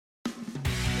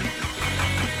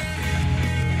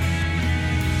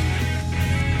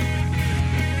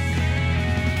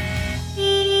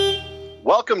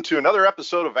Welcome to another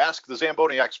episode of Ask the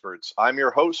Zamboni Experts. I'm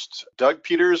your host, Doug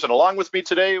Peters, and along with me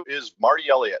today is Marty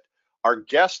Elliott. Our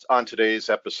guest on today's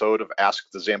episode of Ask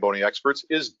the Zamboni Experts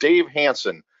is Dave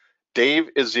Hansen. Dave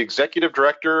is the executive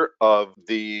director of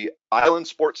the Island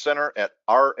Sports Center at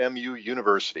RMU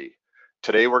University.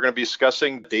 Today we're going to be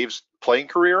discussing Dave's playing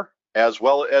career as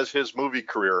well as his movie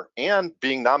career and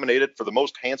being nominated for the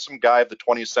most handsome guy of the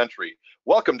 20th century.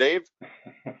 Welcome, Dave.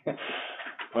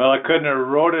 Well, I couldn't have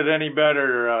wrote it any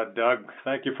better, Doug.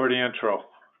 Thank you for the intro.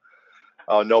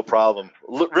 Oh, no problem.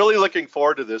 Really looking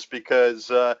forward to this because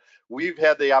we've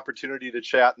had the opportunity to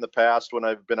chat in the past when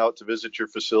I've been out to visit your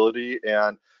facility,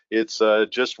 and it's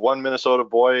just one Minnesota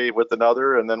boy with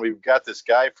another, and then we've got this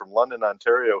guy from London,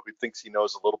 Ontario, who thinks he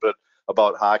knows a little bit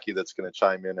about hockey that's going to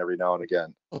chime in every now and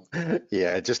again.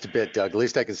 Yeah, just a bit, Doug. At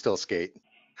least I can still skate.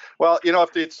 Well,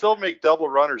 if they'd still make double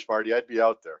runners, Marty, I'd be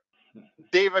out there.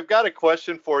 Dave, I've got a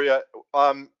question for you.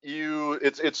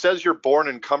 It says you're born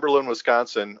in Cumberland,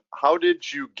 Wisconsin. How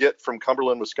did you get from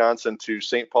Cumberland, Wisconsin to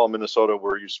St. Paul, Minnesota,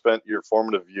 where you spent your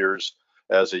formative years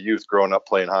as a youth growing up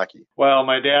playing hockey? Well,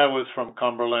 my dad was from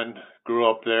Cumberland, grew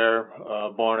up there,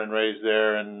 born and raised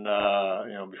there, and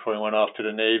before he went off to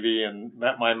the Navy, and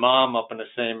met my mom up in the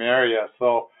same area.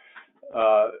 So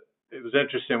it was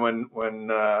interesting when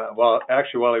while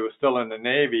he was still in the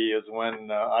Navy is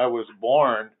when I was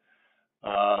born.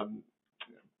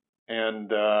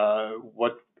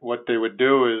 What they would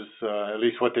do is, at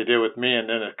least what they did with me, and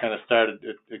then it kind of started,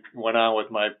 it went on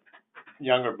with my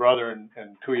younger brother and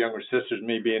two younger sisters,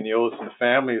 me being the oldest in the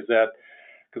family, is that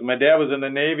because my dad was in the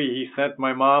Navy, he sent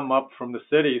my mom up from the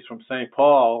cities, from St.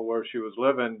 Paul, where she was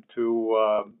living,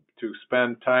 to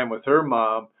spend time with her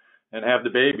mom and have the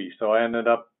baby. So I ended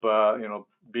up,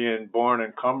 being born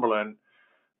in Cumberland,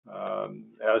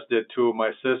 as did two of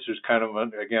my sisters, kind of,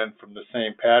 again, from the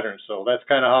same pattern. So that's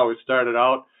kind of how it started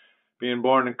out, being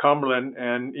born in Cumberland.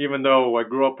 And even though I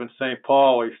grew up in St.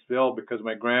 Paul, I still, because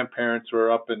my grandparents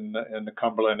were up in the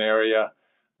Cumberland area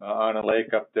on a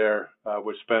lake up there,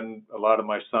 would spend a lot of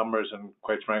my summers and,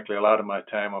 quite frankly, a lot of my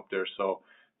time up there. So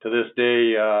to this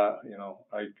day,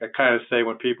 I kind of say,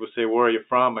 when people say, where are you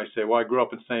from? I say, well, I grew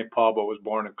up in St. Paul, but was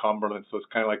born in Cumberland. So it's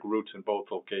kind of like roots in both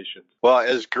locations. Well,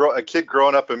 as a kid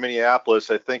growing up in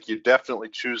Minneapolis, I think you're definitely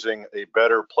choosing a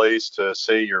better place to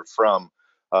say you're from,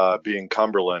 being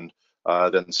Cumberland,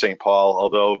 than St. Paul,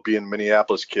 although being a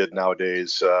Minneapolis kid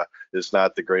nowadays is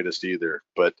not the greatest either.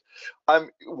 But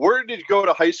where did you go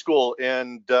to high school,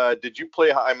 and did you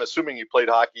play? I'm assuming you played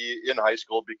hockey in high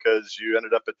school because you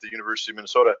ended up at the University of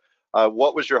Minnesota.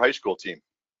 What was your high school team?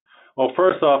 Well,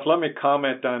 first off, let me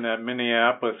comment on that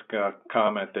Minneapolis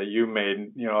comment that you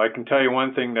made. I can tell you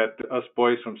one thing that us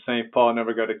boys from St. Paul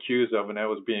never got accused of, and that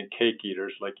was being cake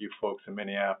eaters like you folks in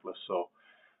Minneapolis. So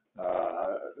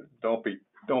don't be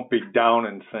down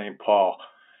in St. Paul,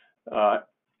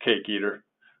 cake eater.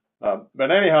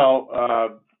 But anyhow,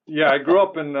 I grew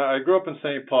up in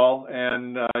St. Paul,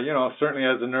 and certainly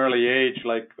as an early age,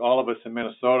 like all of us in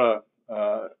Minnesota,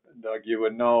 Doug, you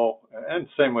would know, and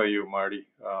same with you, Marty,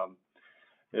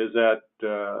 is that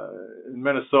in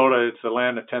Minnesota, it's a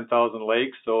land of 10,000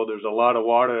 lakes, so there's a lot of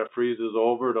water that freezes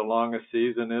over. The longest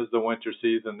season is the winter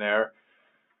season there.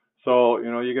 So,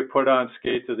 you get put on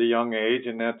skates at a young age,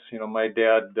 and that's, my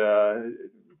dad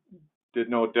did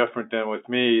no different than with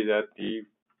me, that he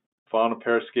found a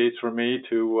pair of skates for me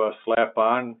to slap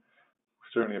on,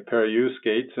 certainly a pair of used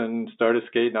skates, and started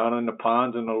skating out in the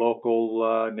ponds in the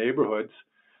local neighborhoods.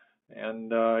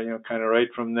 And, kind of right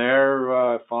from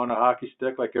there, found a hockey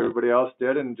stick like everybody else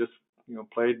did, and just,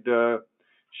 played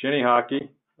shinny hockey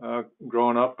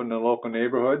growing up in the local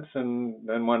neighborhoods, and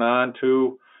then went on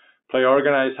to play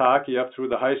organized hockey up through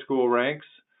the high school ranks.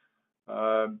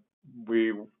 The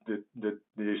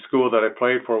school that I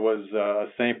played for was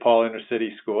St. Paul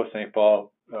Intercity School, St.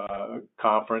 Paul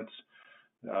Conference,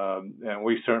 and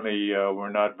we certainly were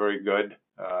not very good,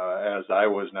 as I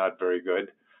was not very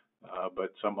good,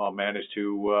 but somehow managed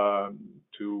to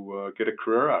get a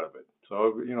career out of it.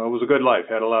 So it was a good life.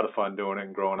 Had a lot of fun doing it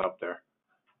and growing up there.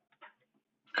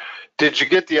 Did you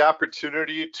get the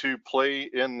opportunity to play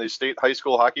in the state high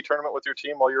school hockey tournament with your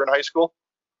team while you were in high school?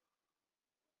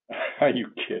 Are you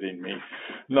kidding me?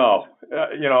 No,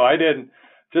 I didn't.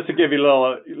 Just to give you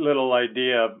a little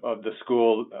idea of the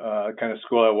school, kind of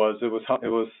school I was. It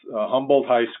was Humboldt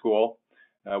High School.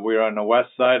 We were on the west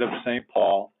side of St.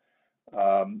 Paul.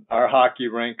 Our hockey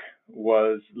rink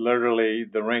was literally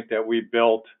the rink that we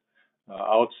built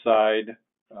outside.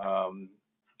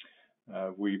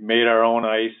 We made our own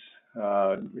ice.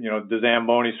 The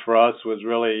Zambonis for us was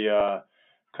really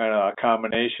kind of a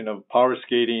combination of power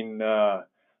skating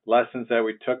lessons that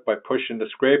we took by pushing the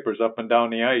scrapers up and down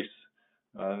the ice.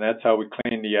 And that's how we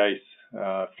cleaned the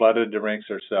ice, flooded the rinks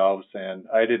ourselves. And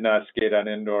I did not skate on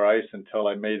indoor ice until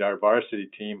I made our varsity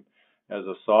team as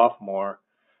a sophomore.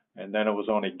 And then it was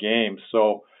only games.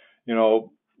 So,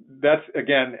 that's,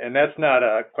 again, and that's not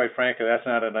quite frankly, that's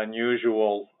not an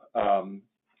unusual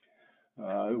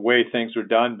way things were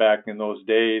done back in those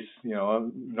days.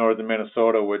 Northern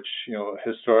Minnesota, which,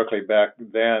 historically back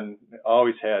then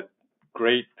always had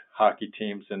great hockey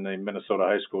teams in the Minnesota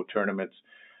high school tournaments.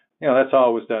 That's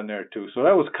always done there too. So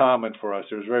that was common for us.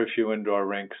 There's very few indoor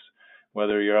rinks,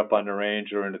 whether you're up on the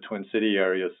range or in the Twin City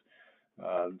areas,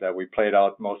 that we played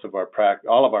out most of our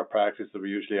all of our practices were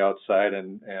usually outside,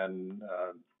 and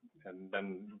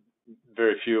then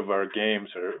very few of our games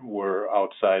were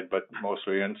outside, but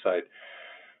mostly inside.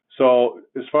 So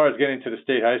as far as getting to the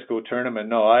state high school tournament,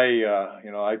 no,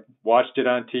 I watched it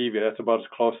on TV. That's about as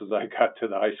close as I got to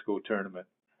the high school tournament.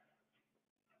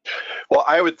 Well,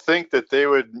 I would think that they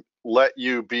would let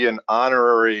you be an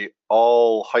honorary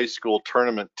all high school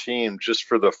tournament team just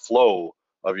for the flow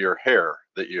of your hair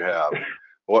that you have.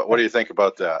 What do you think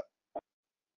about that?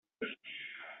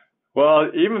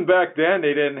 Well, even back then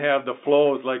they didn't have the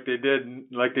flows like they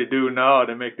do now.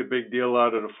 They make the big deal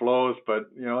out of the flows, but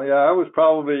I was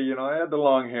probably, I had the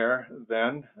long hair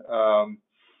then.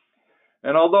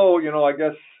 And although, I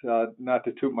guess not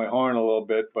to toot my horn a little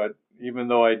bit, but even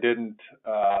though I didn't,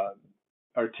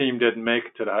 our team didn't make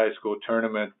it to the high school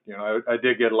tournament, I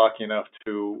did get lucky enough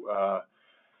to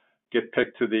get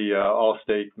picked to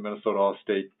the Minnesota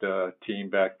All-State team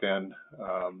back then,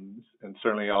 and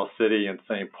certainly All-City and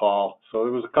St. Paul. So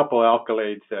there was a couple of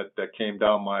accolades that came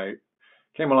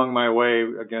along my way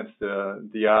against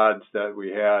the odds that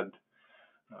we had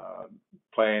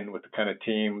playing with the kind of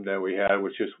team that we had,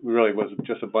 which really was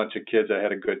just a bunch of kids that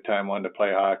had a good time, wanted to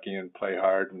play hockey and play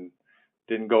hard, and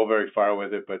didn't go very far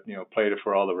with it, but played it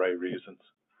for all the right reasons.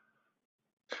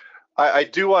 I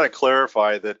do want to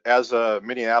clarify that as a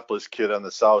Minneapolis kid on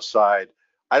the south side,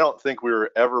 I don't think we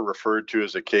were ever referred to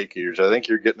as a cake eaters. I think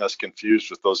you're getting us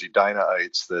confused with those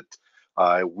Edinaites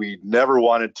that we never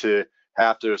wanted to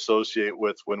have to associate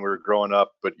with when we were growing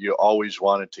up, but you always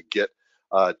wanted to get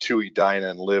to Edina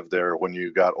and live there when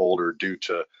you got older due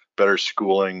to better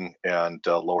schooling and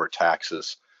lower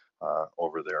taxes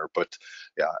over there. But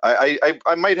yeah,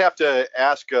 I might have to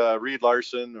ask Reed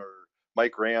Larson or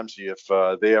Mike Ramsey if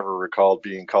they ever recalled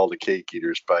being called the cake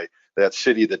eaters by that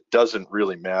city that doesn't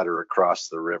really matter across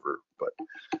the river. But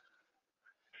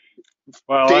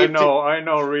well, Dave, I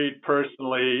know Reed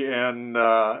personally, and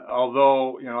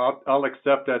although I'll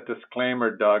accept that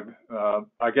disclaimer, Doug.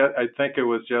 I think it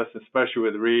was just, especially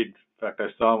with Reed. In fact, I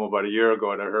saw him about a year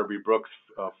ago at a Herbie Brooks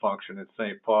function in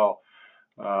St. Paul.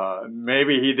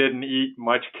 Maybe he didn't eat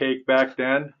much cake back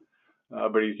then,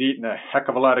 but he's eating a heck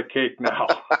of a lot of cake now.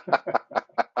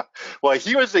 Well,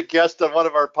 he was a guest on one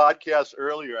of our podcasts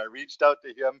earlier. I reached out to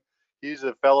him. He's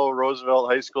a fellow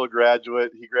Roosevelt High School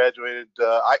graduate. He graduated,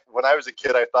 when I was a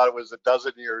kid, I thought it was a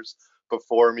dozen years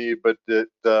before me, but it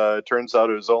turns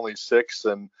out it was only 6.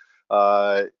 And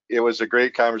it was a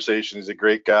great conversation. He's a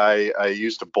great guy. I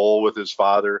used to bowl with his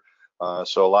father.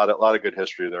 So a lot of good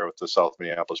history there with the South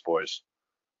Minneapolis boys.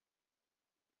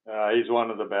 He's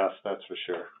one of the best, that's for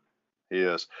sure. He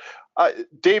is.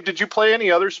 Dave, did you play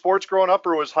any other sports growing up,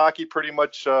 or was hockey pretty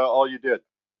much all you did?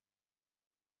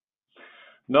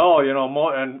 No,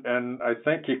 and I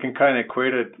think you can kind of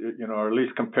equate it, or at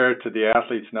least compare it to the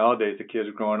athletes nowadays, the kids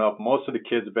growing up. Most of the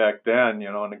kids back then,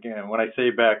 and again, when I say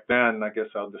back then, I guess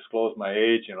I'll disclose my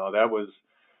age, that was,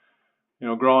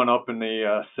 growing up in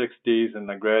the 60s, and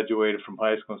I graduated from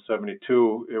high school in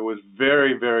 72, it was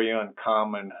very, very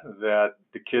uncommon that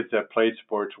the kids that played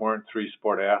sports weren't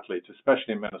 3-sport athletes,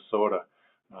 especially in Minnesota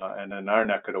and in our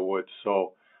neck of the woods.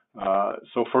 So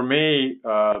for me,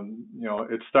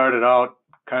 it started out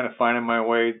kind of finding my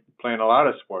way playing a lot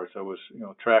of sports. I was,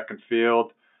 track and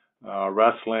field,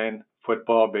 wrestling,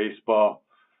 football, baseball,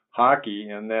 hockey,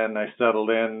 and then I settled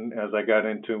in as I got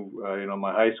into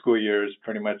my high school years.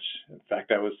 Pretty much, in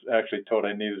fact, I was actually told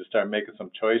I needed to start making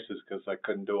some choices because I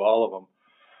couldn't do all of them.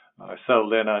 I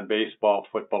settled in on baseball,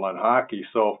 football, and hockey.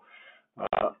 So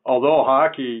although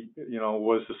hockey,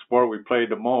 was the sport we played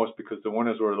the most because the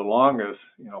winters were the longest,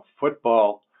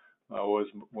 football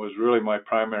was really my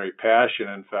primary passion.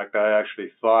 In fact, I actually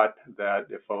thought that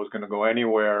if I was going to go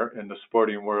anywhere in the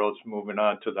sporting world, moving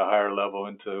on to the higher level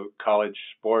into college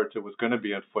sports, it was going to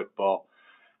be in football.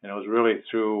 And it was really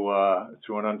through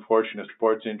an unfortunate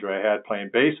sports injury I had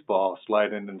playing baseball,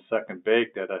 sliding in second base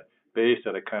that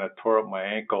I kind of tore up my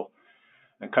ankle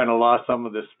and kind of lost some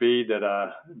of the speed that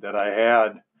I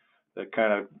had, that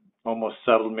kind of almost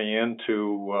settled me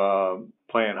into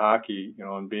playing hockey,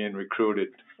 and being recruited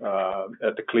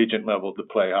at the collegiate level to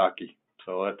play hockey.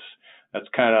 So that's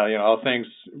kind of how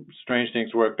strange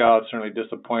things worked out. Certainly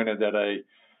disappointed that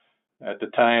at the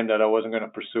time that I wasn't going to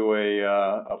pursue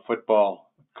a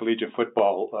collegiate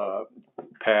football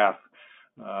path.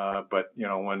 But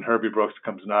when Herbie Brooks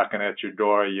comes knocking at your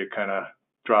door, you kind of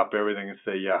drop everything and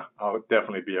say, yeah, I'll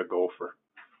definitely be a Gopher.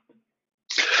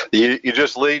 You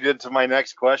just lead into my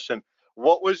next question.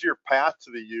 What was your path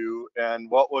to the U, and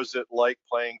what was it like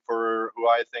playing for who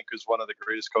I think is one of the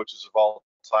greatest coaches of all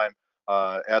time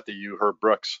at the U, Herb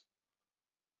Brooks?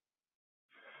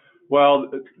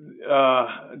 Well,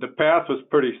 the path was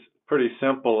pretty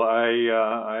simple.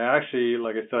 I actually,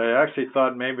 like I said, I actually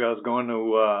thought maybe I was going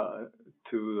to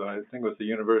I think it was the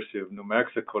University of New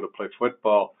Mexico to play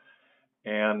football,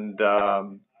 and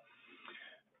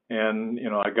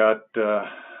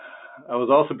I was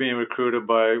also being recruited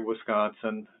by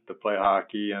Wisconsin to play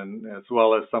hockey, and as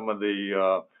well as some of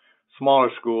the smaller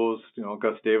schools,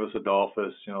 Gustavus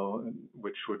Adolphus,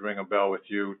 which would ring a bell with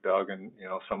you, Doug, and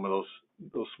some of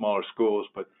those smaller schools.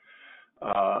 But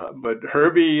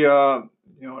Herbie,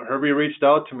 Herbie reached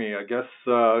out to me. I guess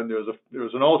there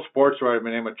was an old sports writer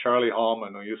by the name of Charlie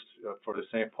Hallman who used for the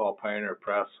St. Paul Pioneer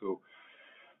Press, who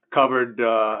covered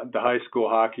the high school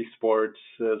hockey sports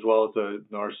as well as the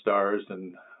North Stars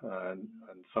and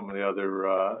some of the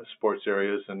other sports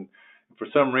areas. And for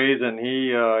some reason,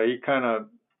 he kind of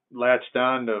latched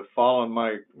on to following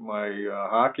my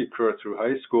hockey career through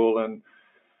high school,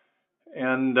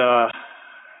 and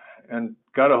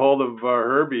got a hold of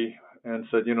Herbie and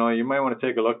said, you might want to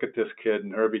take a look at this kid.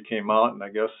 And Herbie came out, and I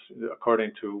guess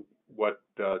according to what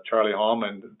Charlie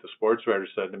Hallman, the sports writer,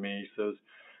 said to me, he says,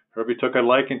 Herbie took a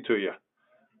liking to you.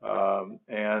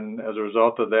 And as a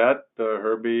result of that,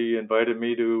 Herbie invited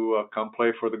me to come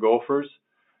play for the Gophers.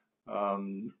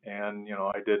 And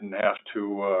I didn't have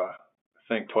to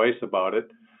think twice about it.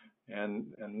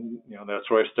 And that's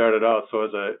where I started out. So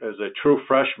as a true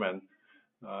freshman,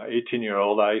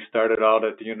 18-year-old, I started out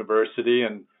at the university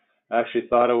and actually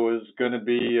thought it was going to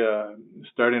be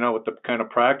starting out with the kind of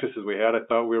practices we had. I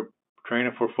thought we were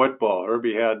training for football.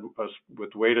 Herbie had us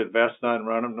with weighted vests on,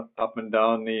 running up and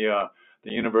down the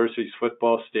university's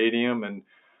football stadium, and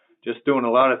just doing a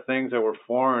lot of things that were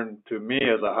foreign to me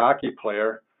as a hockey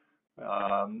player.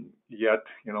 Yet,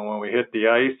 when we hit the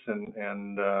ice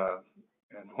and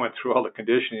went through all the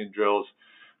conditioning drills,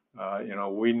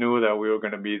 we knew that we were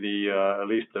going to be at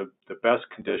least the best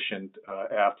conditioned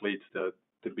athletes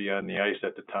to be on the ice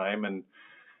at the time. And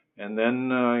then,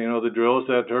 the drills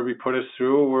that Herbie put us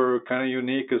through were kind of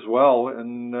unique as well,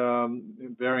 and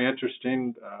very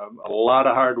interesting. A lot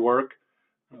of hard work,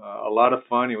 a lot of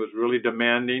fun. He was really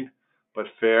demanding, but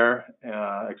fair.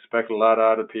 Expect a lot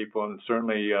out of people, and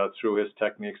certainly through his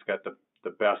techniques, got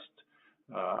the best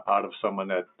out of someone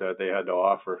that they had to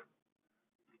offer.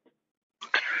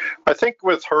 I think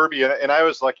with Herbie, and I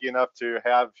was lucky enough to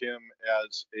have him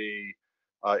as a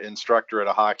instructor at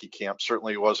a hockey camp.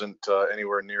 Certainly wasn't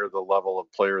anywhere near the level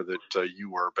of player that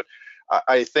you were, but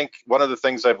I think one of the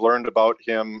things I've learned about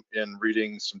him in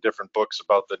reading some different books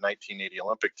about the 1980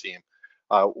 Olympic team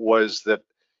was that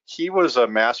he was a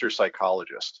master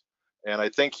psychologist, and I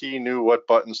think he knew what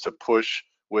buttons to push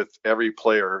with every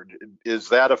player. Is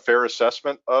that a fair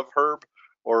assessment of Herb,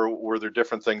 or were there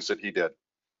different things that he did?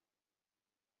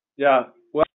 Yeah,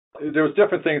 well, there was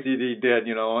different things he did,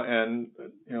 and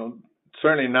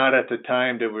certainly not at the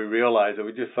time did we realize it.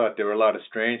 We just thought there were a lot of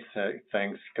strange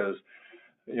things because,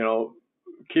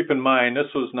 keep in mind,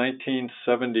 this was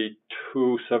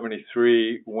 1972,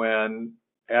 73, when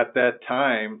at that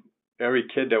time, every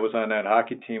kid that was on that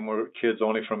hockey team were kids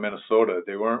only from Minnesota.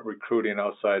 They weren't recruiting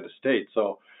outside the state.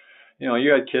 So,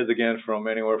 you had kids again from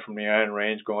anywhere from the Iron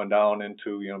Range going down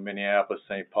into, Minneapolis,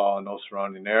 St. Paul, and those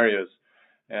surrounding areas.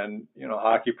 And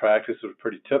hockey practice was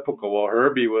pretty typical. Well,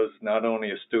 Herbie was not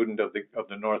only a student of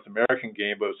the North American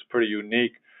game, but was pretty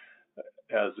unique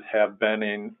as has been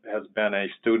a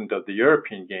student of the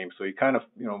European game. So he kind of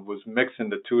was mixing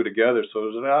the two together. So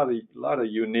there's a lot of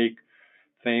unique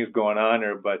things going on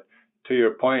there. But to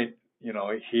your point,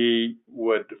 he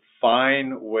would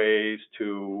find ways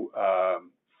to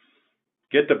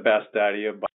get the best out of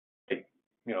you by,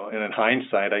 and in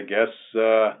hindsight, I guess.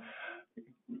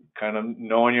 Kind of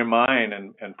knowing your mind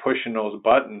and pushing those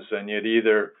buttons, and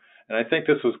and I think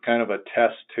this was kind of a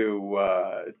test to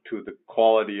the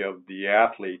quality of the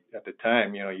athlete at the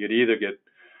time. You'd either get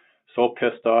so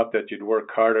pissed off that you'd work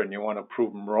harder and you want to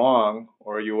prove them wrong,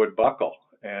 or you would buckle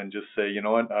and just say, you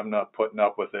know what, I'm not putting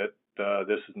up with it.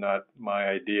 This is not my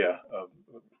idea of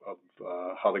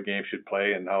how the game should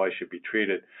play and how I should be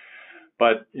treated.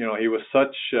 but he was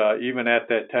such even at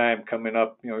that time coming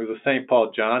up. He was a St.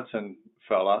 Paul Johnson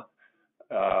fella.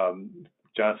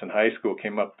 Johnson High School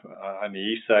came up on the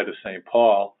east side of St.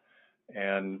 Paul,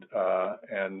 and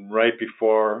right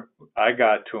before I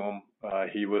got to him,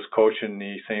 he was coaching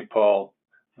the St. Paul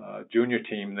junior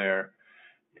team there,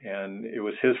 and it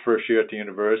was his first year at the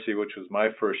university, which was my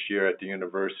first year at the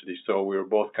university. So we were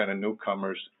both kind of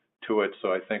newcomers to it.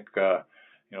 So I think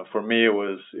for me it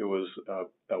was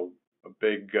a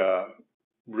big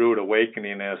rude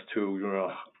awakening as to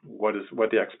what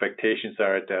the expectations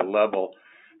are at that level,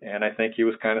 and I think he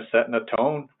was kind of setting a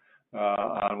tone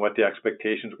on what the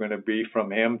expectations were going to be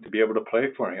from him to be able to play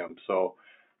for him. So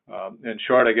in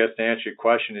short, I guess to answer your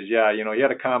question is, he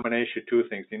had a combination of two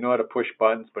things. He knew how to push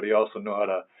buttons, but he also knew how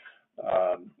to,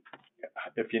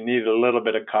 if you needed a little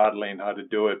bit of coddling, how to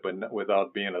do it, but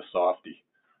without being a softie.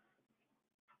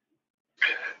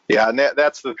 Yeah, and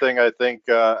that's the thing I think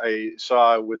I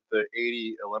saw with the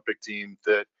 '80 Olympic team,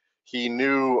 that he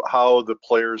knew how the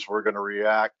players were going to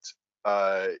react,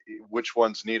 which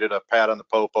ones needed a pat on the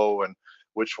popo and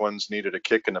which ones needed a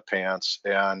kick in the pants.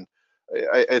 And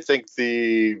I think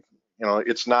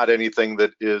it's not anything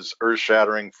that is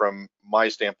earth-shattering from my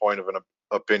standpoint of an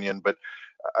opinion, but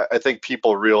I think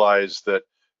people realize that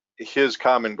his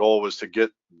common goal was to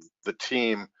get the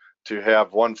team to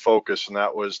have one focus, and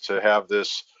that was to have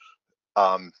this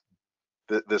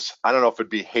this, I don't know if it'd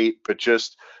be hate, but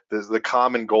just the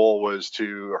common goal was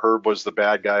Herb was the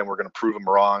bad guy and we're going to prove him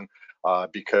wrong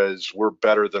because we're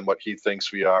better than what he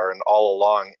thinks we are. And all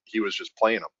along he was just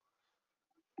playing him.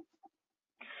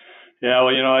 Yeah,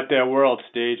 well, at that world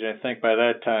stage, I think by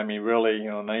that time he really,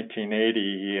 1980,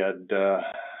 he had,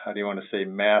 how do you want to say,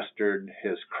 mastered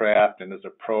his craft and his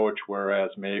approach, whereas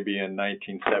maybe in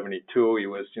 1972 he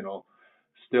was,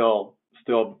 still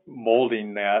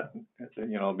molding that,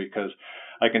 because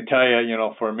I can tell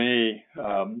you, for me,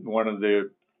 on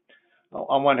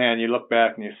one hand, you look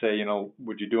back and you say,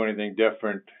 would you do anything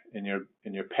different in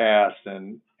your past?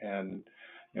 And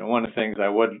one of the things I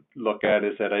would look at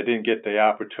is that I didn't get the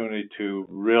opportunity to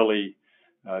really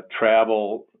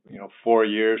travel, 4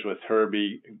 years with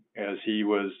Herbie as he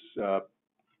was,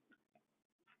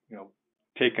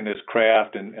 taking his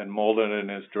craft and molding it in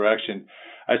his direction.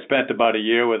 I spent about a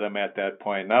year with him at that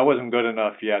point, and I wasn't good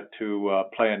enough yet to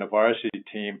play in the varsity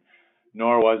team,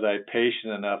 nor was I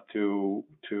patient enough to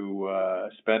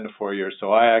spend the 4 years.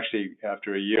 So I actually,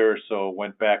 after a year or so,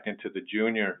 went back into the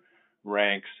junior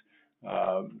ranks,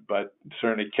 but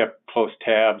certainly kept close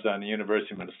tabs on the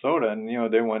University of Minnesota, and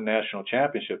they won national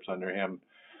championships under him,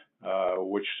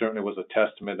 which certainly was a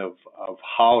testament of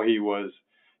how he was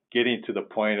getting to the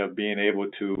point of being able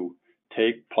to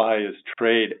apply his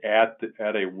trade at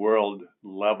a world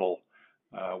level,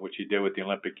 which he did with the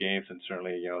Olympic Games, and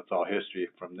certainly it's all history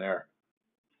from there.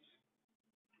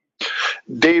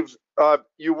 Dave,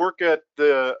 you work at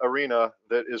the arena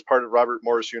that is part of Robert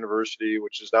Morris University,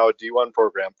 which is now a D1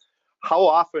 program. How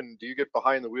often do you get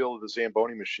behind the wheel of the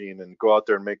Zamboni machine and go out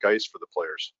there and make ice for the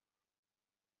players?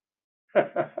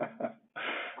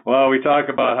 Well, we talk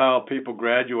about how people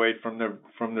graduate from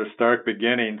their stark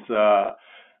beginnings.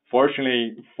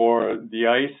 Fortunately for the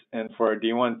ice and for our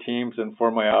D1 teams and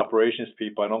for my operations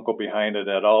people, I don't go behind it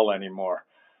at all anymore.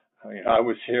 I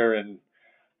was here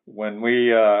when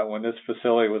this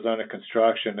facility was under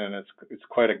construction, and it's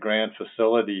quite a grand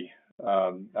facility.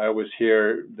 I was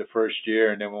here the first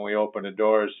year, and then when we opened the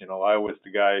doors, I was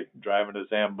the guy driving the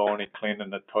Zamboni,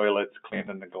 cleaning the toilets,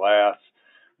 cleaning the glass,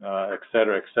 et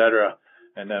cetera, et cetera.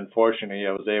 And then fortunately,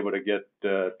 I was able to get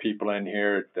people in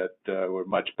here that were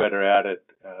much better at it.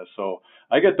 So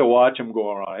I get to watch them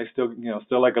go around. I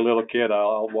still like a little kid,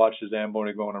 I'll watch the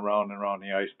Zamboni going around and around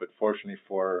the ice. But fortunately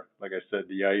for, like I said,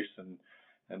 the ice and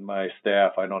my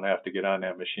staff, I don't have to get on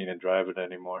that machine and drive it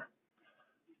anymore.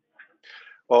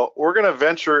 Well, we're going to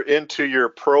venture into your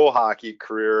pro hockey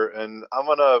career, and I'm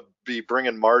going to be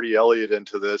bringing Marty Elliott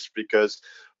into this because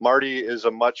Marty is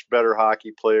a much better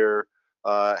hockey player,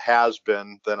 has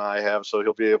been, than I have, so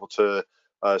he'll be able to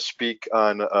speak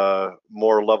on a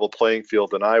more level playing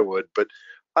field than I would. But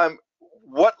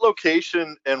what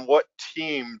location and what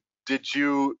team did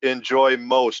you enjoy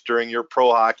most during your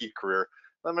pro hockey career?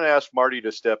 I'm going to ask Marty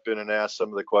to step in and ask some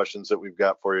of the questions that we've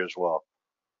got for you as well.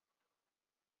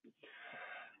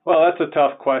 Well, that's a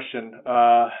tough question.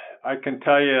 I can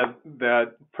tell you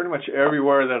that pretty much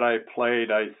everywhere that I played,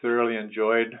 I thoroughly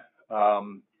enjoyed.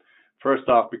 First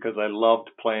off, because I loved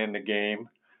playing the game,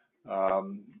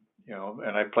 and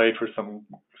I played for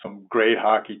some great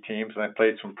hockey teams, and I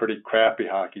played some pretty crappy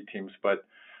hockey teams. But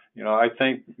I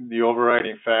think the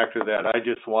overriding factor that I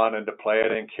just wanted to play. I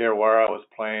didn't care where I was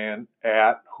playing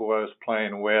at, who I was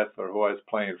playing with, or who I was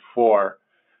playing for.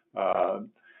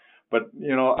 But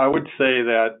I would say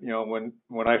that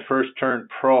when I first turned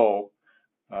pro,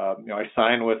 I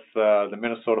signed with the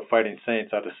Minnesota Fighting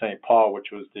Saints out of St. Paul,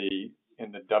 which was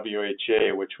in the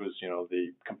WHA, which was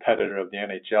the competitor of the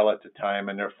NHL at the time,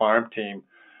 and their farm team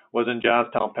was in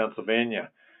Johnstown, Pennsylvania.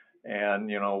 And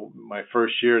my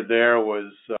first year there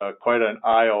was quite an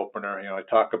eye opener. I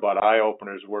talk about eye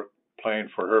openers. Playing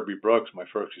for Herbie Brooks, my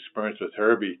first experience with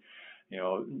Herbie.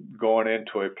 Going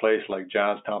into a place like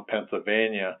Johnstown,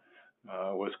 Pennsylvania,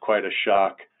 was quite a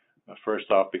shock.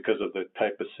 First off, because of the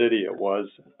type of city it was,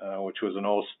 which was an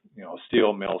old,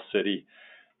 steel mill city,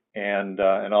 and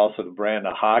also the brand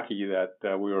of hockey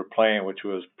that we were playing, which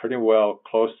was pretty well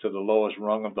close to the lowest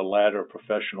rung of the ladder of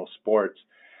professional sports.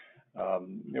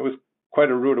 It was quite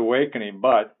a rude awakening,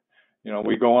 but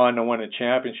we go on to win a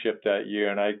championship that year,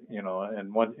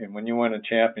 and when you win a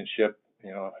championship,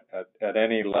 at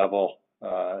any level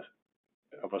of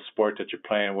a sport that you're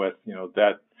playing with,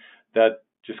 that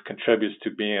just contributes to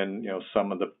being,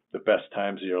 some of the best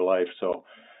times of your life. So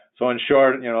in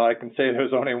short, I can say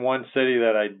there's only one city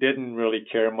that I didn't really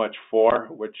care much for,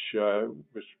 which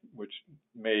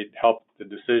help the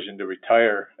decision to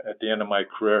retire at the end of my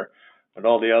career. But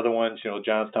all the other ones,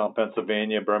 Johnstown,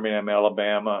 Pennsylvania, Birmingham,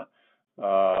 Alabama,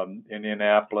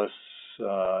 Indianapolis,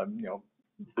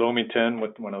 Bloomington,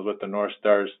 when I was with the North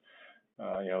Stars,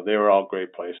 they were all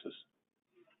great places.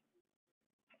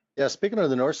 Yeah, speaking of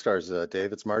the North Stars,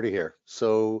 Dave, it's Marty here.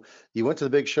 So you went to the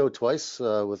big show twice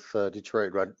with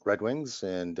Detroit Red Wings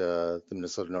and the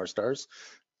Minnesota North Stars.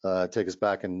 Take us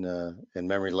back in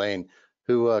memory lane.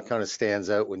 Who kind of stands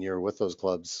out when you're with those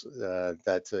clubs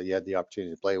that you had the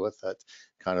opportunity to play with, that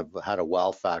kind of had a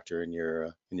wow factor in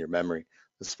your memory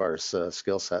as far as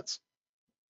skill sets?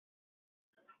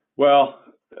 Well,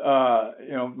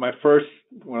 my first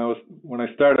when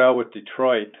I started out with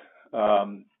Detroit,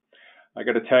 I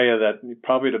got to tell you that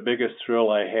probably the biggest thrill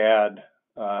I had,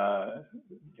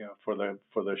 for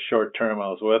the short term I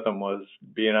was with them, was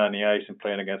being on the ice and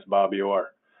playing against Bobby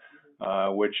Orr,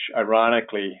 which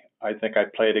ironically, I think I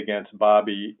played against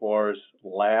Bobby Orr's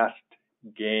last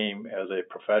game as a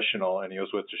professional, and he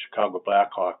was with the Chicago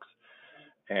Blackhawks.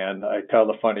 And I tell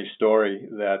the funny story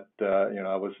that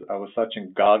I was such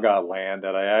in Gaga land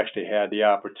that I actually had the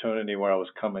opportunity where I was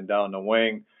coming down the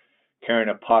wing carrying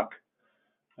a puck,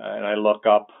 and I look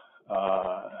up,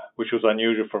 which was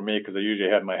unusual for me because I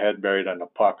usually had my head buried on the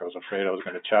puck. I was afraid I was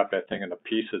going to chop that thing into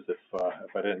pieces if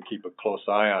I didn't keep a close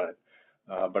eye on it.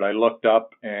 But I looked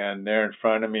up, and there in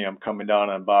front of me, I'm coming down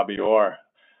on Bobby Orr.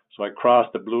 So I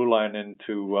crossed the blue line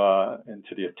into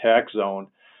the attack zone,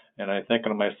 and I'm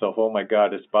thinking to myself, "Oh my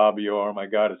God, it's Bobby Orr! Oh my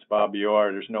God, it's Bobby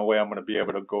Orr! There's no way I'm going to be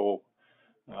able to go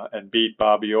and beat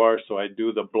Bobby Orr." So I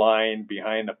do the blind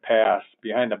behind the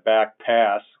back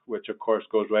pass, which of course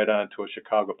goes right onto a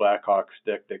Chicago Blackhawks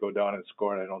stick. They go down and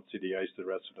score, and I don't see the ice the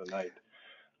rest of the night.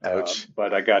 Ouch.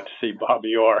 But I got to see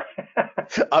Bobby Orr.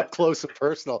 Up close and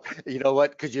personal. You know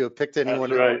what? Could you have picked anyone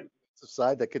That's right. on the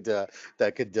side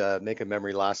that could make a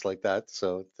memory last like that?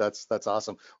 So that's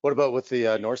awesome. What about with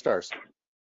the North Stars?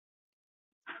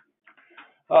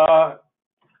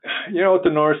 With the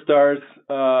North Stars,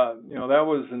 that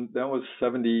was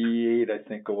 '78, I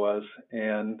think it was,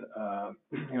 and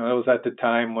it was at the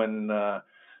time when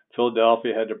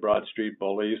Philadelphia had the Broad Street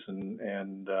Bullies,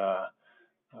 and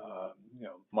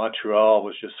Montreal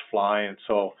was just flying.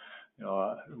 So,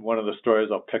 one of the stories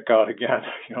I'll pick out again,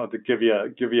 to give you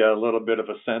a little bit of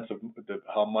a sense of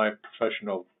how my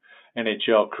professional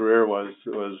NHL career was,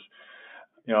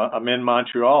 I'm in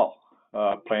Montreal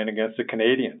playing against the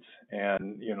Canadiens,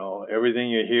 and everything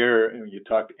you hear, you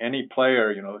talk to any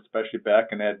player, especially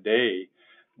back in that day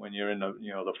when you're in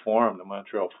the Forum, the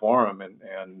Montreal Forum,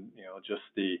 and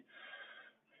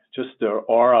just the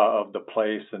aura of the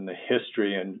place and the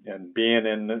history and being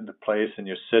in the place, and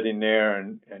you're sitting there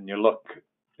and you look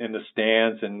in the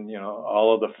stands, and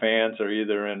all of the fans are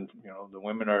either in, the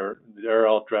women they're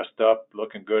all dressed up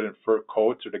looking good in fur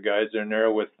coats, or the guys are in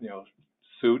there with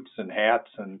suits and hats,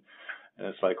 and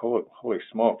it's like, holy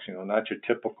smokes, not your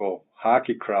typical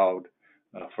hockey crowd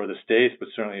for the States, but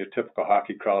certainly your typical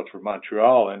hockey crowd for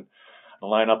Montreal, and I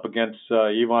line up against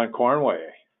Yvon Cornway,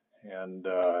 and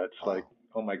it's like,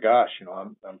 oh my gosh,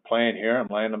 I'm playing here. I'm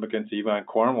lining up against Yvon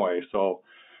Cornway. So,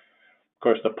 of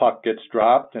course, the puck gets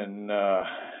dropped, and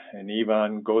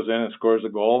Yvon goes in and scores a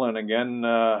goal. And again,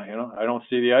 I don't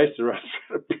see the ice the rest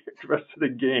of the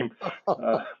game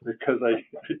because I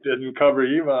didn't cover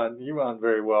Yvon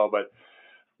very well. But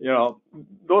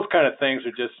those kind of things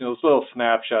are just those little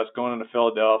snapshots going into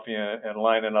Philadelphia and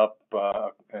lining up,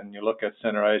 and you look at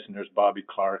center ice and there's Bobby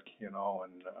Clark, and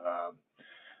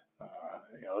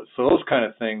so those kind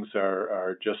of things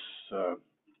are just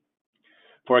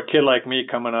for a kid like me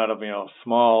coming out of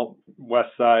small west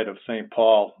side of St.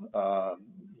 Paul,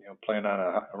 playing on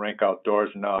a rink outdoors,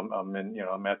 and now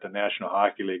I'm at the National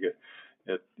Hockey League.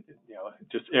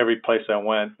 Just every place I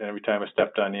went, and every time I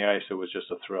stepped on the ice, it was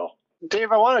just a thrill.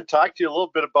 Dave, I want to talk to you a little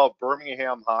bit about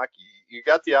Birmingham hockey. You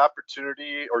got the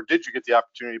opportunity, or did you get the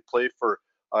opportunity to play for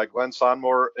Glenn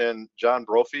Sonmor and John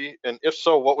Brophy? And if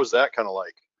so, what was that kind of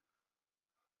like?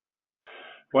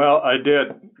 Well, I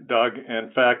did, Doug.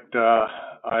 In fact,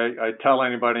 I tell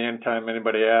anybody anytime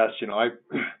anybody asks, I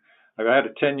had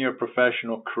a 10-year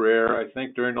professional career. I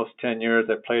think during those 10 years,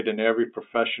 I played in every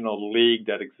professional league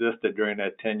that existed during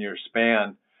that 10-year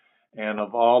span. And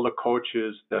of all the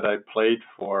coaches that I played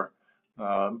for,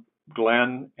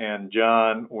 Glenn and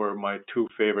John were my two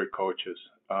favorite coaches.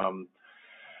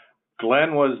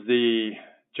 Glenn was the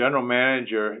general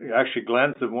manager. Actually,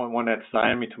 Glenn's the one that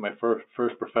signed me to my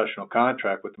first professional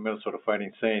contract with the Minnesota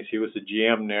Fighting Saints. He was the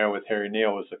GM there with Harry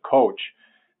Neal as the coach.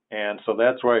 And so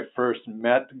that's where I first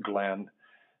met Glenn.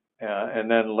 And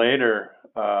then later,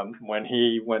 when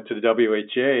he went to the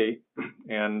WHA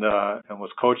and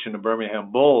was coaching the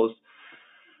Birmingham Bulls,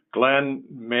 Glenn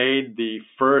made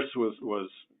was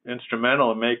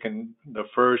instrumental in making the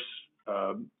first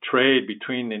trade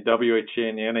between the WHA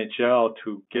and the NHL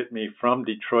to get me from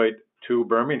Detroit to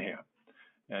Birmingham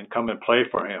and come and play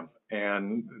for him.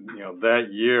 And, that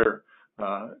year,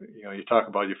 you talk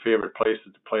about your favorite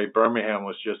places to play. Birmingham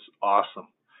was just awesome.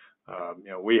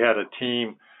 We had a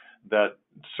team that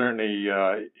certainly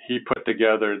he put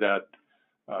together that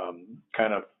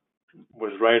kind of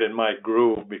was right in my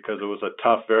groove, because it was a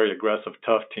tough, very aggressive,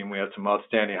 tough team. We had some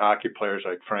outstanding hockey players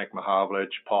like Frank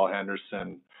Mahovlich, Paul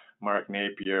Henderson, Mark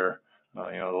Napier,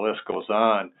 the list goes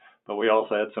on. But we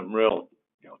also had some real,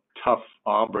 tough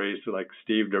hombres like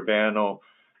Steve Durbano,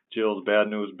 Gilles Bad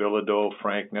News Bilodeau,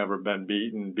 Frank Never Been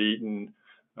Beaten,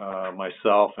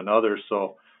 myself and others.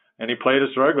 And he played us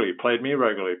regularly. He played me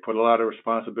regularly. Put a lot of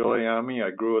responsibility on me.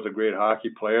 I grew as a great hockey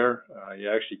player. He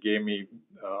actually gave me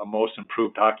a Most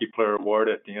Improved Hockey Player award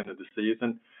at the end of the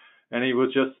season. And he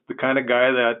was just the kind of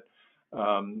guy that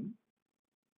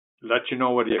let you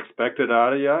know what he expected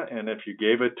out of you. And if you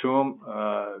gave it to him,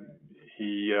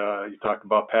 you talked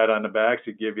about pat on the backs,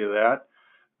 he'd give you that.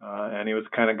 And he was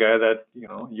the kind of guy that,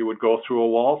 you would go through a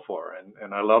wall for.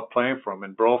 And I loved playing for him.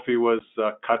 And Brophy was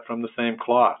cut from the same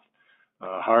cloth.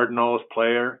 Hard-nosed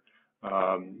player,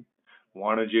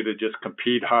 wanted you to just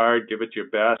compete hard, give it your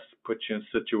best, put you in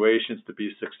situations to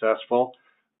be successful,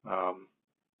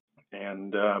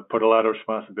 and put a lot of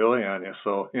responsibility on you.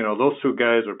 So, those two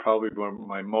guys are probably one of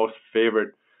my most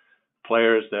favorite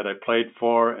players that I played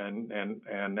for. And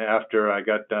after I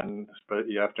got done,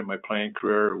 after my playing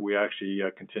career, we actually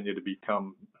continued to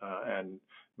become and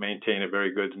maintain a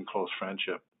very good and close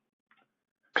friendship.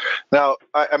 Now,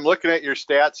 I'm looking at your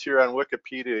stats here on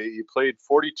Wikipedia. You played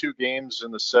 42 games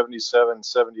in the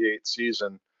 77-78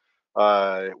 season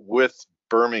with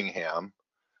Birmingham,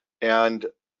 and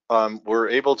were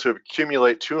able to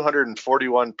accumulate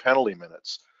 241 penalty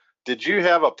minutes. Did you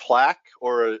have a plaque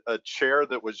or a chair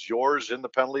that was yours in the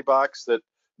penalty box that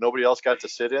nobody else got to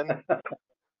sit in?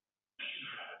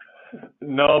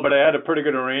 No, but I had a pretty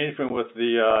good arrangement with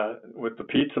the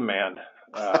pizza man.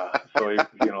 So he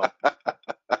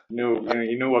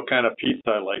knew what kind of pizza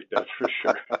I liked, that's for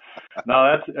sure.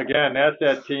 Now that's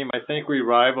that team. I think we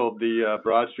rivaled the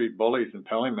Broad Street Bullies in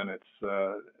penalty minutes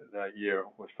that year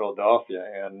with Philadelphia,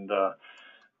 and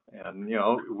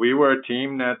we were a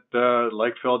team that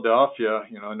like Philadelphia,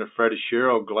 under Freddie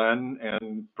Shero, Glenn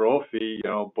and Brophy,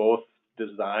 both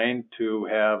designed to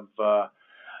have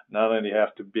not only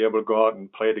have to be able to go out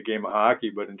and play the game of hockey,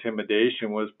 but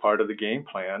intimidation was part of the game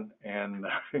plan, and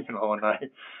and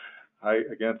I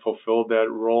again fulfilled that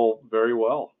role very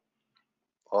well.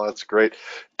 Oh, that's great.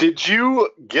 Did you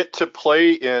get to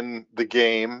play in the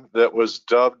game that was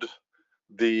dubbed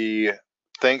the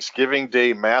Thanksgiving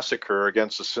Day Massacre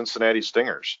against the Cincinnati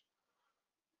Stingers?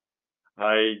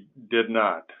 I did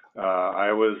not.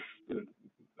 I was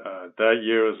that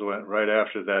year was right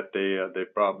after that they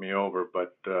brought me over,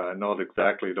 but I know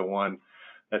exactly the one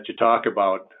that you talk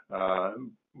about.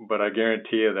 But I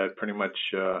guarantee you that pretty much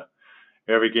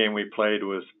every game we played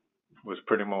was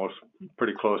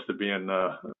pretty close to being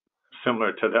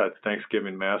similar to that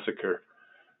Thanksgiving Massacre.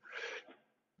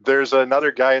 There's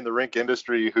another guy in the rink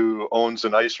industry who owns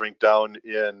an ice rink down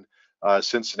in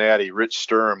Cincinnati, Rich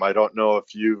Sturm. I don't know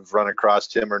if you've run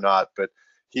across him or not, but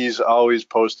he's always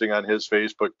posting on his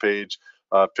Facebook page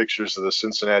pictures of the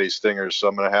Cincinnati Stingers. So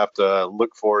I'm going to have to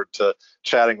look forward to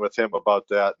chatting with him about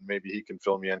that, and maybe he can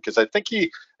fill me in, because I think he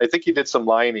did some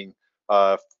lining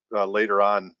later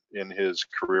on in his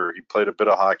career. He played a bit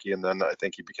of hockey, and then I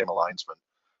think he became a linesman.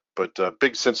 But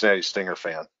big Cincinnati Stinger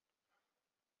fan.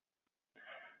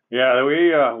 Yeah,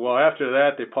 we well, after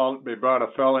that they brought a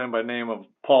fellow in by the name of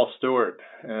Paul Stewart,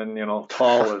 and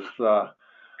Paul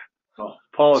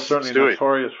is certainly Stewie.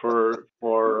 notorious for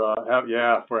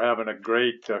having a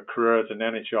great career as an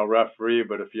NHL referee.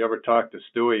 But if you ever talk to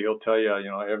Stewie, he'll tell you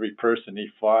every person he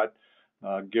fought,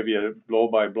 give you blow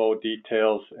by blow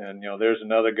details. And there's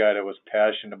another guy that was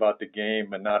passionate about the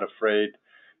game and not afraid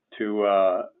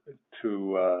to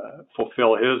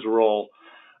fulfill his role.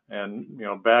 And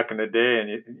back in the day,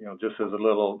 and just as a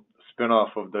little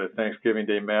spinoff of the Thanksgiving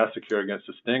Day massacre against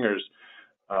the Stingers,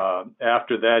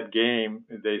 after that game,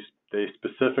 they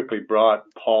specifically brought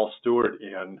Paul Stewart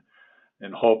in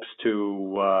hopes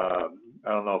to I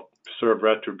don't know, serve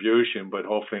retribution, but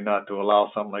hopefully not to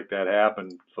allow something like that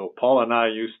happen. So Paul and I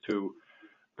used to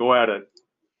go at it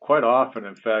quite often.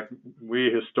 In fact,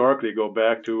 we historically go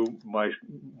back to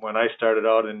when I started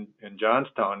out in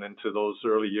Johnstown into those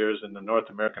early years in the North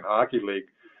American Hockey League,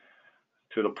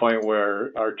 to the point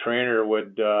where our trainer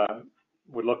would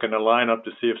look in the lineup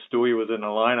to see if Stewie was in the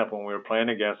lineup when we were playing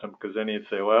against him, because then he'd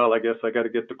say, well, I guess I got to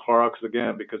get the Clorox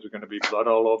again because there's going to be blood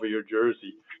all over your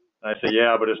jersey. And I say,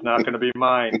 yeah, but it's not going to be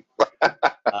mine.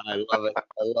 I love it.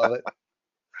 I love it.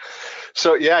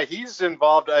 So yeah, he's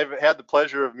involved. I've had the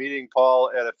pleasure of meeting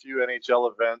Paul at a few NHL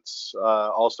events,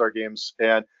 All-Star games,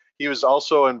 and he was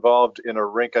also involved in a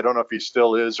rink. I don't know if he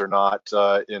still is or not,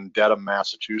 in Dedham,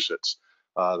 Massachusetts,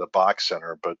 the Box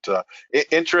Center. But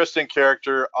interesting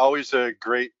character, always a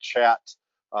great chat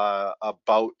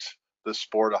about the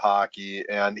sport of hockey.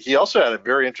 And he also had a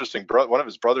very interesting brother. One of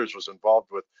his brothers was involved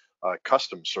with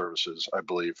customs services, I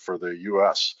believe, for the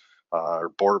U.S. Or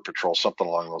Border Patrol, something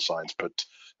along those lines. But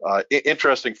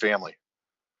interesting family.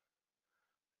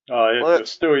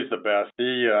 Stewie's the best.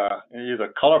 He's a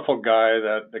colorful guy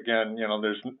that, again,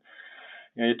 there's,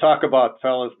 you talk about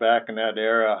fellas back in that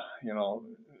era,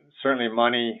 certainly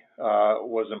money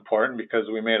was important because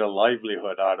we made a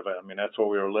livelihood out of it. I mean, that's what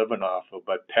we were living off of,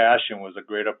 but passion was a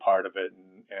greater part of it.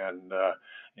 And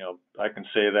I can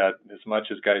say that as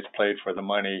much as guys played for the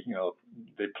money,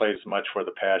 they played as much for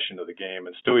the passion of the game.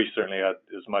 And Stewie certainly had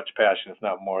as much passion, if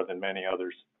not more, than many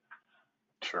others.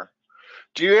 Sure.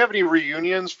 Do you have any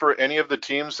reunions for any of the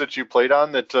teams that you played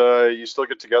on that you still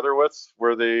get together with,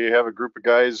 where they have a group of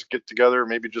guys get together,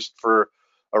 maybe just for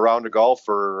a round of golf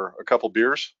or a couple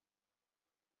beers?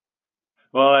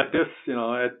 Well, at this,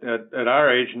 at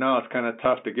our age now, it's kind of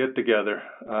tough to get together.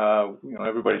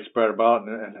 Everybody's spread about,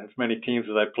 and as many teams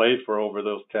as I played for over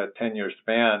those 10-year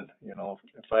span,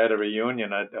 if I had a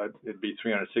reunion, it'd be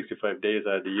 365 days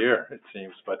out of the year, it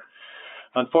seems. But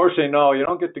unfortunately, no, you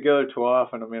don't get together too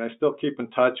often. I mean, I still keep in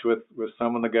touch with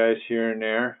some of the guys here and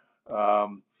there.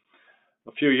 Quite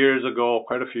a few years ago,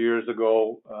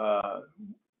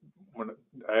 when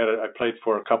I played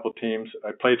for a couple teams.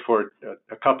 I played for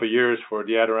a couple of years for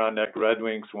the Adirondack Red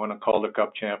Wings, won a Calder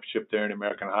Cup championship there in the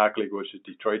American Hockey League, which is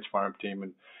Detroit's farm team.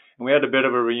 And we had a bit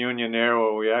of a reunion there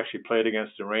where we actually played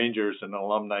against the Rangers in an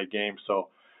alumni game. So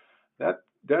that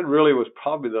really was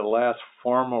probably the last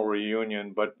formal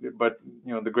reunion. But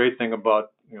the great thing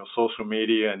about social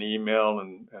media and email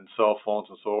and cell phones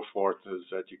and so forth is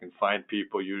that you can find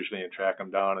people usually and track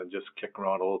them down and just kick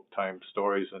around old time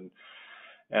stories. And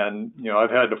I've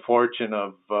had the fortune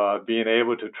of being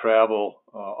able to travel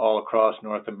all across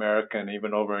North America and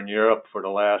even over in Europe for the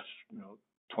last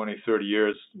 20, 30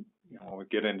 years. When we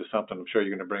get into something I'm sure you're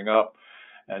going to bring up,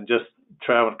 and just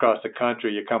traveling across the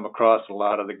country, you come across a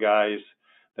lot of the guys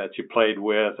that you played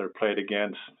with or played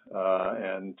against,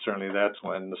 and certainly that's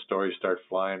when the stories start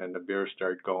flying and the beers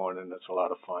start going, and it's a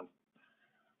lot of fun.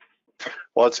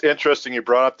 Well, it's interesting you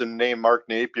brought up the name Mark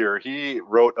Napier. He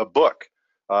wrote a book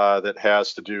that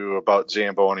has to do about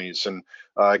Zambonis, and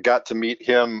I got to meet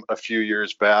him a few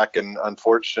years back, and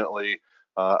unfortunately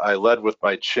I led with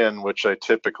my chin, which I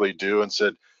typically do, and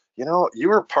said, you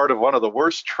were part of one of the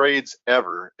worst trades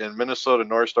ever in Minnesota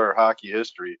North Star hockey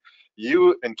history.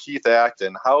 You and Keith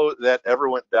Acton, how that ever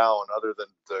went down, other than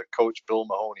the coach Bill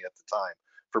Mahoney at the time,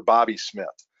 for Bobby Smith.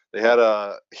 They had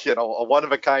a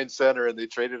one-of-a-kind center, and they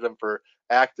traded him for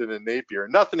Acton and Napier.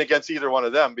 Nothing against either one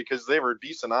of them, because they were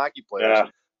decent hockey players,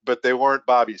 but they weren't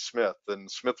Bobby Smith.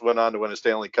 And Smith went on to win a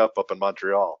Stanley Cup up in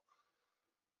Montreal.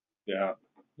 Yeah.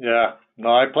 No,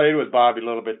 I played with Bobby a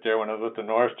little bit there when I was with the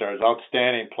North Stars.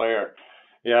 Outstanding player.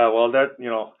 Yeah, well, that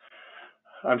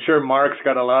I'm sure Mark's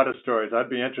got a lot of stories. I'd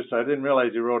be interested. I didn't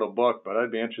realize he wrote a book, but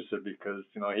I'd be interested because,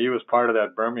 he was part of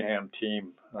that Birmingham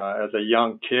team as a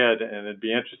young kid, and it'd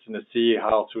be interesting to see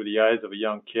how, through the eyes of a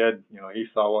young kid, he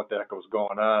saw what the heck was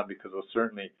going on, because it was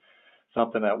certainly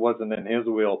something that wasn't in his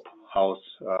wheelhouse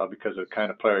because of the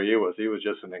kind of player he was. He was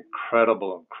just an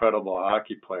incredible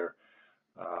hockey player.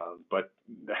 But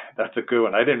that's a good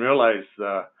one. I didn't realize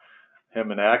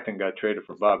him and Acton got traded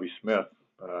for Bobby Smith.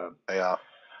 Yeah.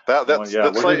 What did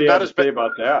he have to say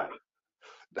about that?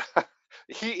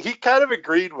 He kind of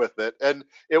agreed with it, and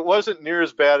it wasn't near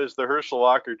as bad as the Herschel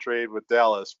Walker trade with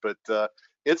Dallas, but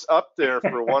it's up there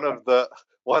for one of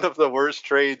the worst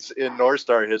trades in North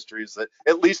Star histories, that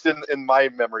at least in my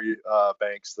memory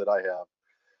banks that I have.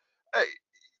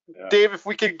 Yeah. Dave, if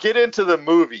we could get into the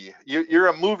movie, you're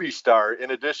a movie star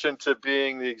in addition to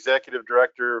being the executive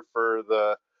director for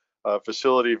the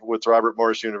facility with Robert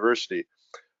Morris University.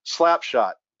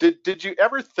 Slapshot. Did you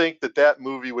ever think that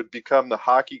movie would become the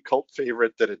hockey cult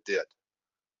favorite that it did?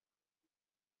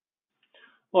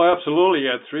 Well, absolutely. You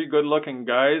had three good-looking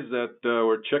guys that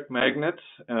were chick magnets,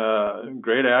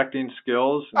 great acting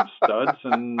skills and studs,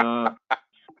 and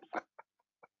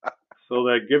so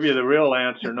they give you the real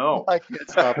answer, no. I can't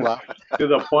stop laughing. To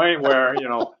the point where,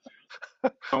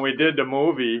 when we did the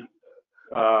movie,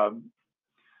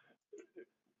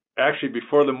 actually,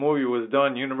 before the movie was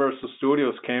done, Universal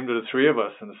Studios came to the three of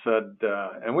us and said,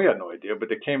 and we had no idea, but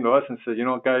they came to us and said,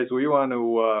 guys, we want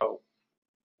to,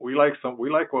 we like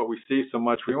what we see so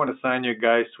much. We want to sign you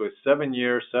guys to a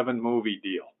 7-year, 7-movie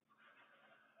deal.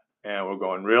 And we're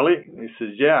going, really? And he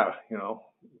says, yeah,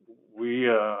 we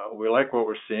like what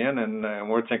we're seeing, and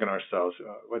we're thinking to ourselves,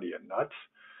 what are you, nuts?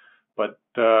 But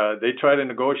they tried to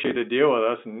negotiate a deal with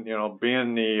us, and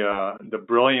being the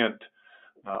brilliant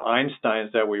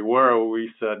Einsteins that we were,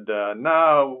 we said,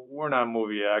 no, we're not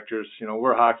movie actors.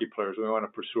 We're hockey players. We want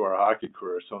to pursue our hockey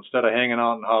career. So instead of hanging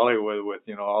out in Hollywood with,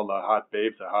 all the hot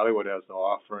babes that Hollywood has to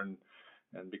offer and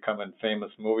becoming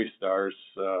famous movie stars,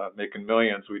 making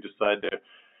millions, we decided to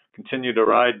continue to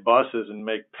ride buses and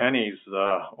make pennies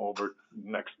over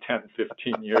the next 10,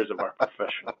 15 years of our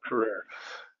professional career.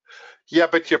 Yeah,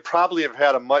 but you probably have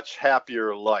had a much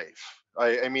happier life.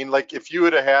 I mean, like, if you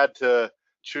would have had to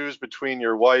choose between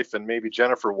your wife and maybe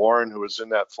Jennifer Warren, who was in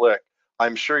that flick,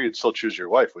 I'm sure you'd still choose your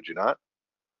wife, would you not?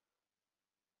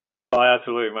 Oh,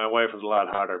 absolutely. My wife was a lot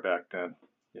hotter back then.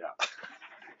 Yeah.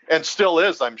 And still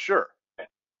is, I'm sure.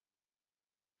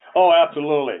 Oh,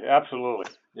 absolutely.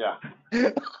 Yeah.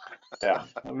 Yeah.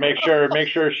 Make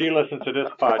sure she listens to this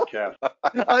podcast.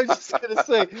 I was just gonna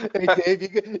say, hey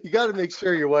Dave, you got to make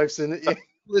sure your wife's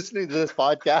listening to this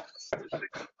podcast,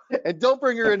 and don't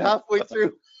bring her in halfway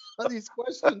through on these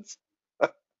questions.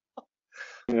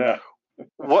 Yeah.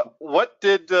 What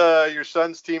did your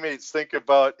son's teammates think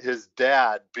about his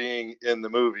dad being in the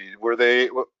movie? Were they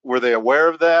aware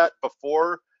of that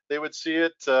before they would see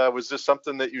it? Was this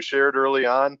something that you shared early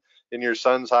on in your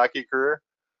son's hockey career?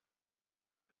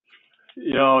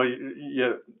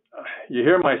 You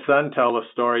hear my son tell the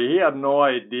story. He had no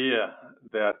idea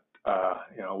that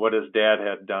what his dad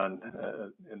had done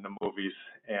in the movies,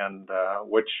 and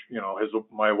which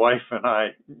my wife and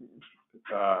I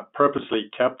purposely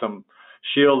kept him,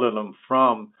 shielded him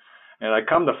from. And I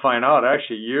come to find out,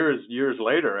 actually, years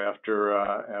later,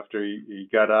 after he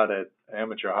got out at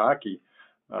amateur hockey,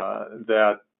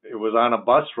 that it was on a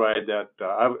bus ride that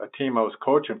a team I was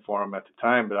coaching for him at the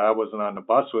time, but I wasn't on the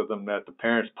bus with him, that the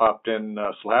parents popped in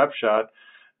Slapshot,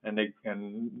 and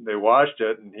they watched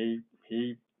it, and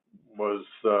he was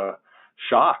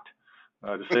shocked,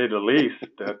 to say the least,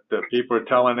 that the people were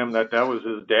telling him that was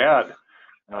his dad.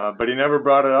 But he never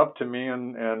brought it up to me,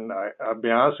 and I'll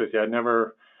be honest with you, I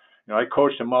never. I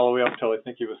coached him all the way up till I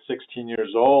think he was 16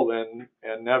 years old, and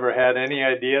never had any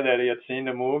idea that he had seen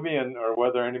the movie, or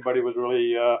whether anybody was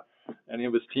really, any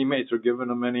of his teammates were giving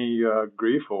him any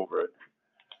grief over it.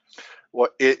 Well,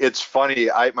 it's funny.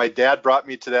 My dad brought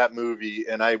me to that movie,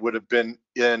 and I would have been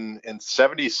in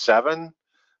 77,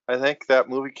 I think that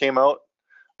movie came out.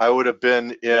 I would have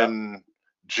been in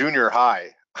junior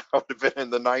high. I would have been in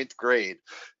the 9th grade.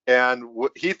 And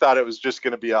he thought it was just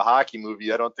going to be a hockey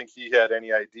movie. I don't think he had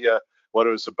any idea what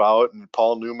it was about. And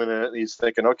Paul Newman in it, and he's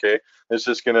thinking, okay, it's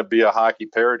just going to be a hockey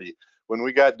parody. When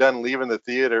we got done leaving the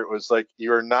theater, it was like,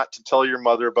 you are not to tell your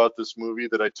mother about this movie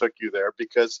that I took you there,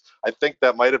 because I think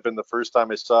that might have been the first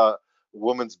time I saw a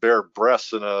woman's bare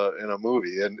breasts in a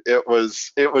movie, and it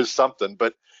was something.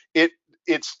 But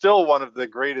it's still one of the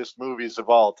greatest movies of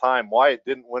all time. Why it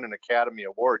didn't win an Academy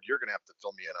Award, you're going to have to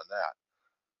fill me in on that.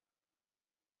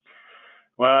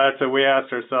 Well, that's what we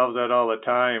asked ourselves that all the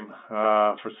time.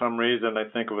 For some reason, I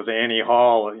think it was Annie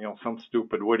Hall, some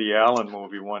stupid Woody Allen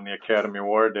movie won the Academy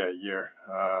Award that year,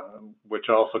 which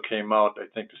also came out, I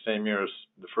think, the same year as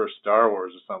the first Star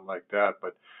Wars or something like that.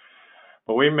 But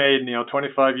we made,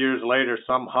 25 years later,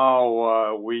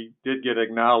 somehow we did get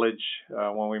acknowledged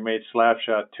when we made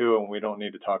Slapshot 2, and we don't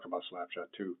need to talk about Slapshot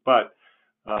 2. But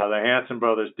the Hanson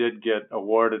brothers did get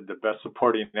awarded the Best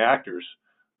Supporting Actors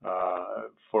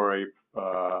for a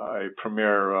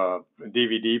premiere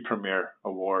DVD premiere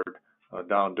award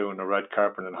down doing the red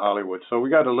carpet in Hollywood. So we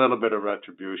got a little bit of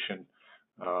retribution,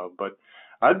 but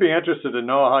I'd be interested to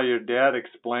know how your dad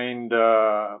explained,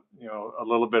 a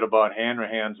little bit about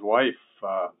Hanrahan's wife,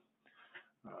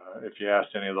 if you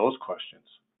asked any of those questions.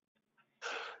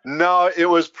 No, it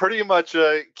was pretty much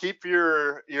keep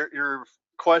your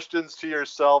questions to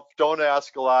yourself. Don't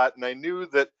ask a lot. And I knew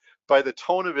that by the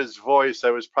tone of his voice,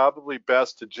 I was probably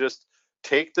best to just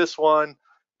take this one,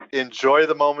 enjoy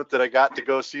the moment that I got to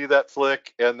go see that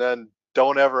flick, and then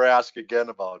don't ever ask again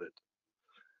about it.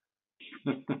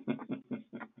 I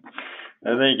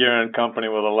think you're in company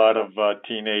with a lot of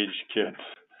teenage kids.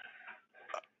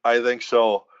 I think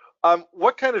so.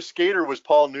 What kind of skater was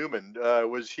Paul Newman?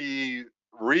 Was he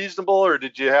reasonable, or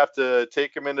did you have to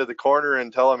take him into the corner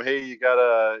and tell him, hey, you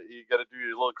gotta do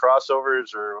your little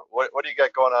crossovers, or what do you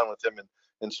got going on with him and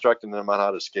instructing him on how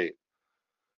to skate?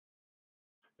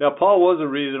 Yeah, Paul was a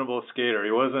reasonable skater. He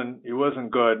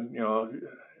wasn't good.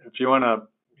 If you want to,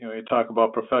 you talk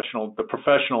about the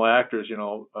professional actors,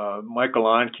 Michael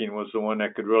Onkine was the one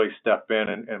that could really step in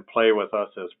and play with us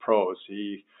as pros.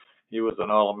 He was an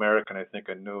All-American, I think,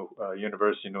 at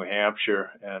University of New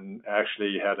Hampshire, and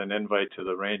actually had an invite to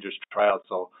the Rangers tryout.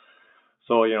 So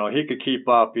he could keep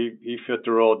up. He fit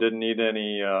the role. Didn't need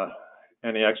any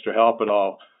extra help at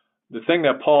all. The thing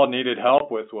that Paul needed help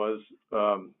with was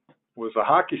a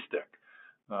hockey stick.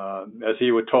 As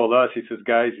he would told us, he says,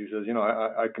 guys,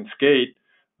 I can skate.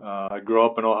 I grew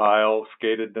up in Ohio,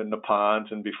 skated in the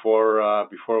ponds, and before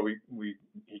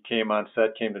he came on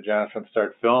set, came to Johnstown to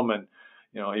start filming,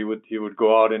 he would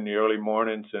go out in the early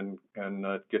mornings and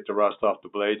get the rust off the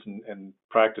blades and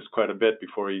practice quite a bit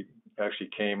before he actually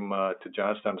came to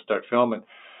Johnstown to start filming.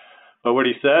 But what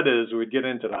he said is, we'd get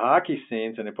into the hockey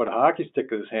scenes and he put a hockey stick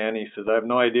in his hand. He says, I have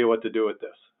no idea what to do with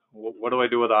this. What do I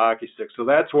do with a hockey stick? So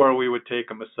that's where we would take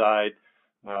him aside,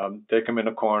 take him in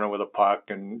a corner with a puck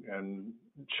and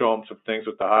show him some things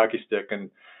with the hockey stick.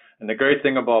 And the great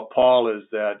thing about Paul is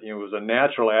that he was a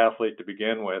natural athlete to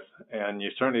begin with, and you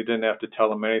certainly didn't have to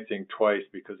tell him anything twice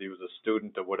because he was a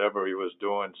student of whatever he was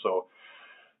doing. So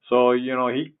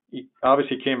he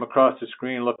obviously came across the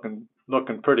screen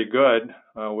looking pretty good,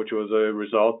 which was a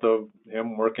result of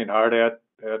him working hard at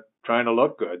trying to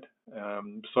look good.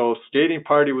 So skating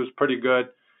party was pretty good.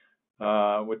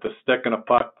 With the stick and a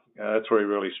puck, that's where he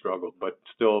really struggled, but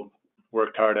still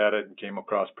worked hard at it and came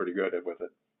across pretty good with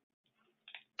it.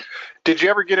 Did you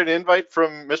ever get an invite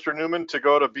from Mr. Newman to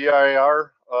go to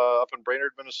BIR up in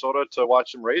Brainerd, Minnesota to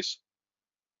watch him race?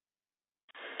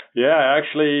 Yeah,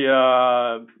 actually,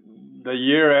 the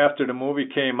year after the movie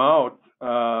came out,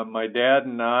 my dad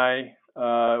and I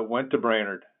went to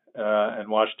Brainerd and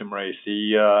watched him race.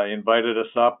 He invited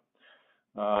us up.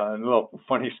 And a little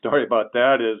funny story about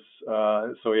that is,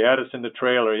 so he had us in the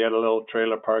trailer. He had a little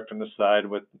trailer parked on the side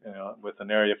with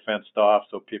an area fenced off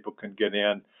so people can get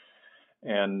in.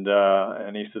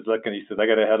 And he says, look, and he says, I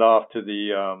got to head off to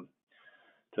the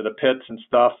pits and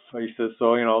stuff. He says,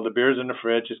 so the beer's in the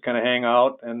fridge, just kind of hang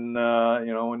out, and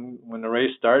when the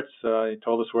race starts, he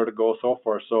told us where to go, so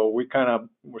forth. So we kind of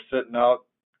were sitting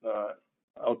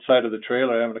outside of the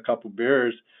trailer having a couple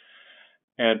beers,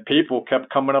 and people kept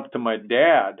coming up to my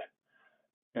dad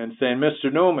and saying,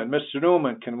 Mr.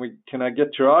 Newman, can I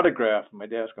get your autograph? And my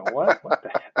dad's going, what the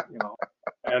heck,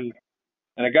 And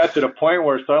it got to the point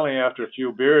where suddenly after a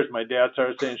few beers, my dad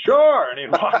started saying, sure. And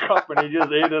he'd walk up and he just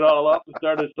ate it all up and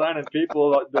started signing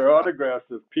people their autographs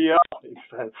as PL. He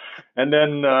said. And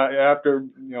then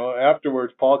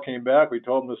afterwards, Paul came back. We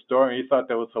told him the story. And he thought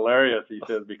that was hilarious. He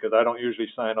said, because I don't usually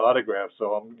sign autographs.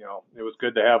 So, it was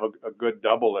good to have a good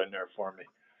double in there for me.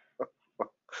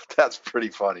 That's pretty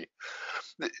funny.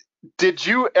 Did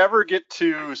you ever get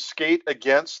to skate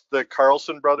against the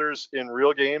Carlson brothers in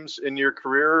real games in your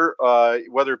career,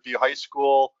 whether it be high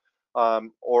school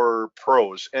or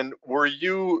pros? And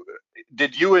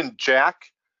did you and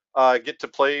Jack get to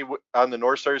play on the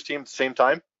North Stars team at the same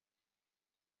time?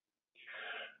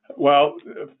 Well,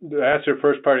 to answer the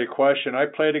first part of your question, I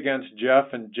played against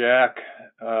Jeff and Jack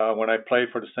when I played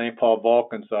for the St. Paul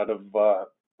Vulcans out of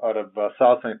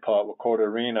South St. Paul, Lakota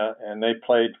Arena, and they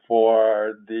played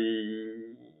for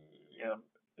the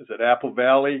is it Apple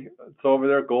Valley? It's over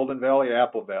there, Golden Valley,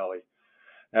 Apple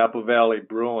Valley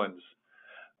Bruins.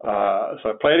 So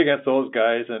I played against those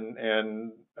guys,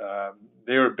 and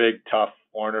they were big, tough,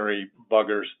 ornery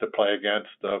buggers to play against.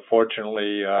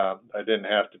 Fortunately, I didn't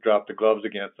have to drop the gloves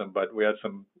against them, but we had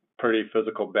some pretty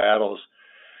physical battles.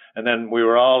 And then we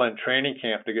were all in training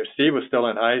camp together. Steve was still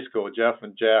in high school. Jeff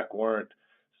and Jack weren't.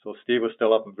 So Steve was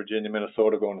still up in Virginia,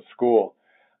 Minnesota going to school.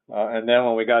 And then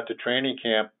when we got to training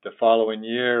camp the following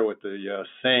year with the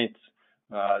Saints,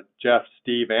 Jeff,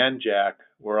 Steve, and Jack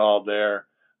were all there.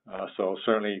 So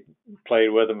certainly played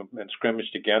with them and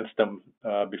scrimmaged against them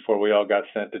before we all got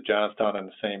sent to Johnstown on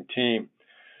the same team.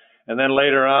 And then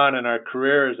later on in our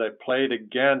careers, I played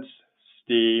against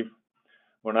Steve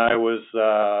when I was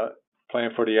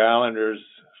playing for the Islanders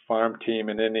farm team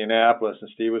in Indianapolis, and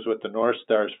Steve was with the North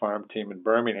Stars farm team in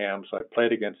Birmingham, so I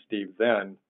played against Steve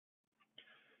then.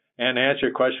 And to answer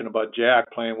your question about Jack,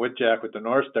 playing with Jack with the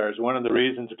North Stars, one of the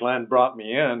reasons Glenn brought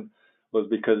me in was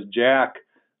because Jack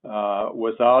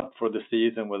was out for the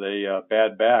season with a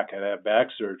bad back, had had back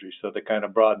surgery, so they kind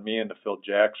of brought me in to fill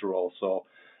Jack's role. So,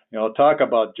 talk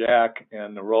about Jack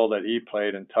and the role that he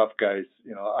played in Tough Guys.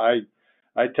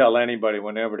 I tell anybody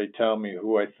whenever they tell me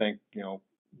who I think,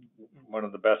 one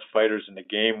of the best fighters in the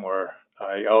game were,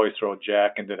 I always throw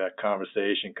Jack into that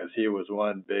conversation because he was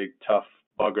one big tough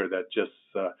bugger that just,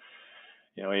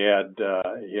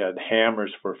 he had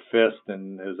hammers for fists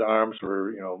and his arms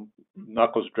were,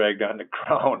 knuckles dragged on the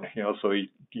ground, so he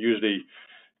usually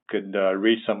could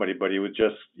reach somebody, but he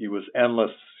was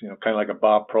endless, kind of like a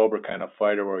Bob Probert kind of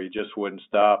fighter where he just wouldn't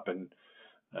stop and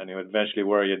he would eventually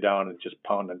wear you down and just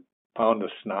pound the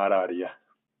snot out of you.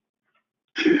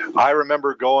 I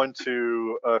remember going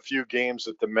to a few games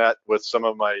at the Met with some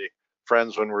of my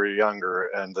friends when we were younger,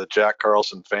 and the Jack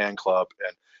Carlson fan club,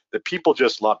 and the people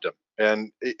just loved him.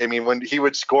 And I mean, when he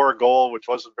would score a goal, which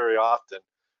wasn't very often,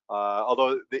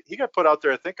 although he got put out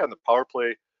there, I think, on the power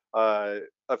play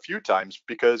a few times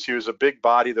because he was a big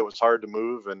body that was hard to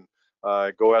move and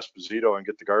go Esposito and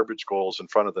get the garbage goals in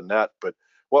front of the net. But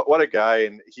what a guy,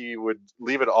 and he would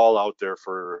leave it all out there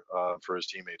for his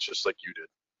teammates, just like you did.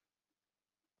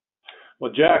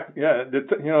 Well, Jack, yeah,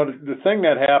 the thing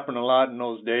that happened a lot in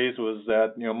those days was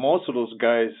that, most of those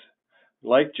guys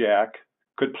like Jack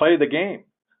could play the game.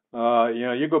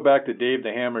 You go back to Dave the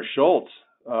Hammer Schultz,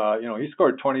 he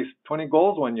scored 20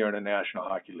 goals one year in the National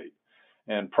Hockey League.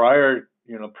 And prior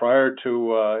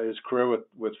to his career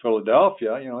with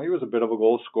Philadelphia, he was a bit of a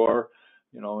goal scorer,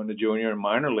 in the junior and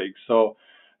minor leagues. So,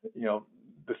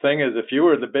 the thing is, if you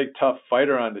were the big tough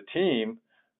fighter on the team,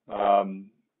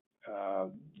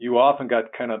 you often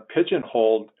got kind of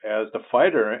pigeonholed as the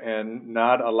fighter and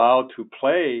not allowed to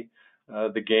play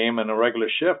the game in a regular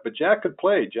shift. But Jack could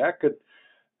play. Jack could.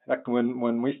 Heck,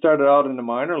 when we started out in the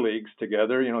minor leagues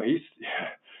together,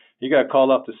 he got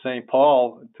called up to St.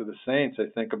 Paul to the Saints. I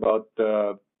think about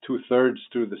 2/3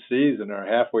 through the season or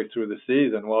halfway through the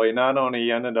season. Well, he not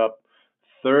only ended up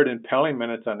third in penalty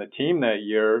minutes on the team that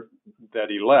year that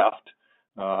he left.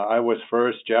 I was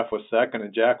first, Jeff was second,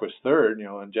 and Jack was third.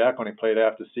 And Jack only played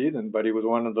half the season, but he was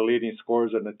one of the leading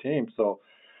scorers on the team. So,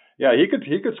 yeah, he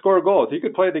could score goals. He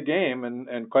could play the game,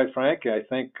 and quite frankly, I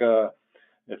think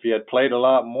if he had played a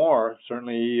lot more,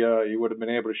 certainly he would have been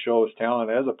able to show his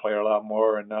talent as a player a lot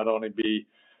more, and not only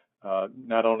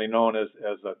known as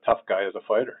a tough guy as a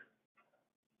fighter.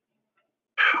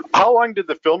 How long did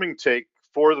the filming take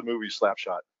for the movie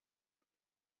Slapshot?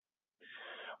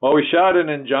 Well, we shot it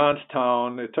in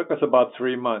Johnstown. It took us about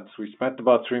 3 months. We spent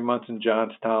about 3 months in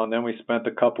Johnstown. Then we spent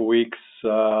a couple weeks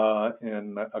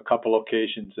in a couple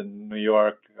locations in New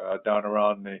York, down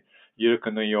around the Utica,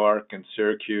 New York, and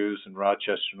Syracuse and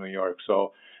Rochester, New York.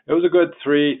 So it was a good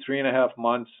 3.5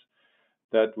 months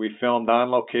that we filmed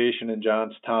on location in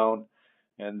Johnstown.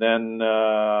 And then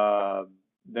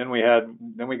we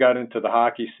got into the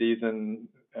hockey season.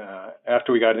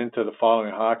 After we got into the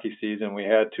following hockey season, we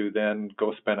had to then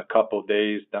go spend a couple of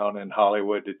days down in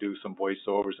Hollywood to do some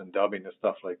voiceovers and dubbing and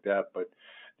stuff like that. But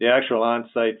the actual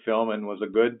on-site filming was a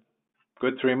good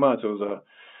 3 months. It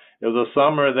was a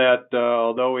summer that,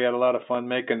 although we had a lot of fun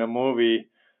making the movie,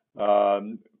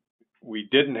 we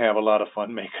didn't have a lot of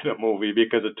fun making a movie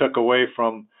because it took away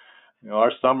from,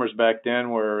 our summers back then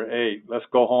were, hey, let's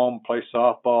go home, play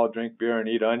softball, drink beer, and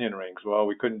eat onion rings. Well,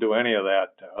 we couldn't do any of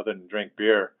that other than drink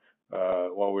beer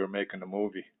while we were making the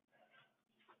movie.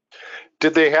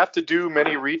 Did they have to do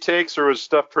many retakes, or was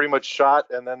stuff pretty much shot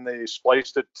and then they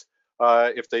spliced it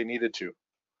if they needed to?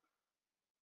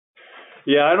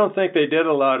 Yeah, I don't think they did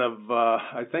a lot of,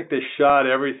 I think they shot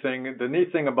everything. The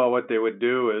neat thing about what they would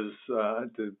do is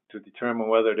to determine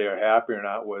whether they were happy or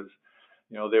not was,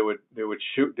 they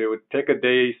would take a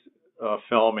day's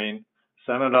filming,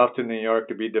 send it off to New York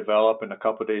to be developed, and a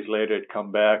couple of days later it'd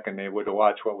come back and they would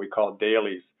watch what we call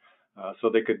dailies. So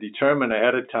they could determine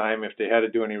ahead of time if they had to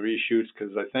do any reshoots,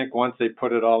 because I think once they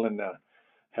put it all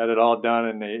had it all done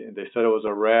and they said it was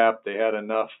a wrap, they had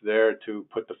enough there to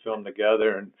put the film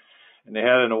together, and they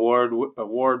had an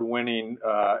award-winning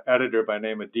editor by the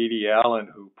name of Dee Dee Allen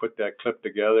who put that clip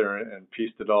together and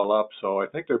pieced it all up. So I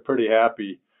think they're pretty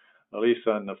happy, at least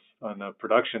on the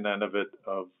production end of it,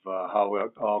 of how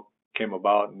it all came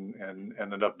about and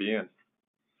ended up being.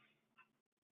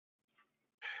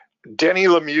 Denny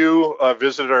Lemieux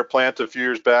visited our plant a few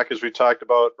years back, as we talked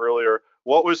about earlier.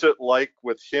 What was it like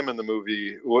with him in the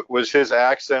movie? Was his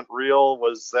accent real?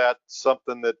 Was that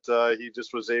something that he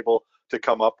just was able to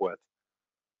come up with?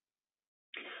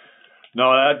 No,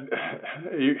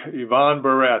 Yvon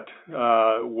Barrette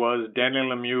was Denny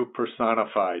Lemieux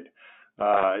personified.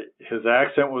 His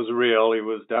accent was real. He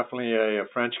was definitely a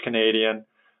French Canadian.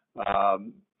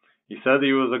 He said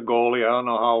he was a goalie. I don't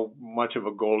know how much of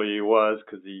a goalie he was,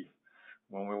 because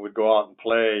when we would go out and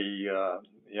play,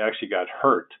 he actually got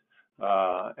hurt,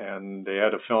 and they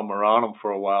had to film around him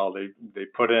for a while. They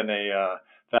put in in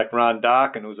fact, Ron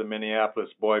Dokken, who's a Minneapolis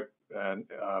boy, and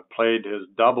played his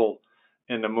double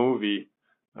in the movie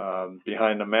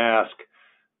behind the mask.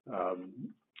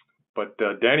 But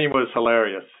Denny was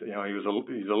hilarious. He's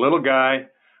a little guy.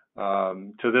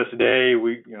 To this day,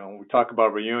 we talk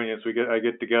about reunions. I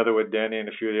get together with Denny and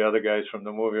a few of the other guys from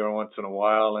the movie every once in a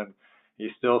while, and he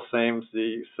still says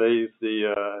the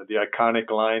iconic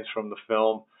lines from the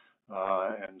film,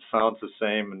 and sounds the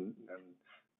same, and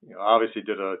obviously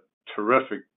did a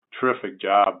terrific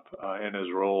job in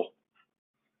his role.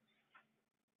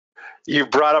 You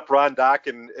brought up Ron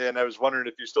Dokken, and I was wondering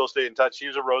if you still stay in touch. He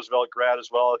was a Roosevelt grad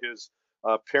as well. His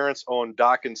parents owned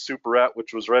Dokken Superette,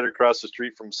 which was right across the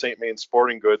street from St. Main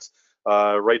Sporting Goods,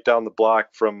 right down the block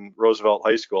from Roosevelt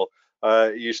High School.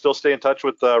 You still stay in touch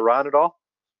with Ron at all?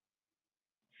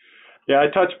 Yeah,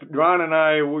 Ron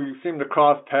and we seem to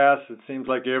cross paths, it seems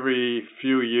like every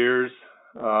few years.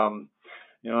 The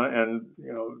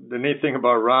neat thing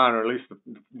about Ron, or at least the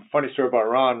funny story about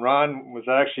Ron was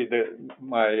actually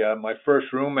my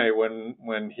first roommate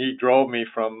when he drove me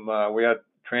from, we had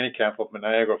training camp up in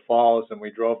Niagara Falls, and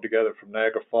we drove together from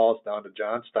Niagara Falls down to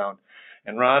Johnstown.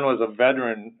 And Ron was a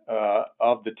veteran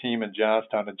of the team in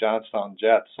Johnstown, the Johnstown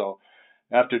Jets. So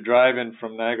after driving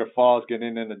from Niagara Falls,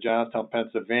 getting into Johnstown,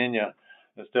 Pennsylvania,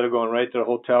 instead of going right to the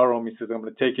hotel room, he says, I'm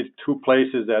going to take you to two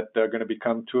places that are going to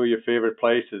become two of your favorite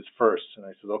places first. And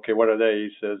I said, okay, what are they?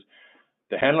 He says,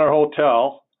 the Hendler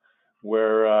Hotel,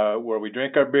 where we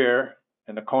drink our beer,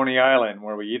 and the Coney Island,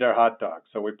 where we eat our hot dogs.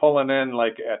 So we're pulling in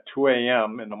like at 2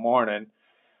 a.m. in the morning.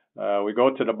 We go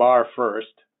to the bar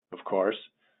first, of course,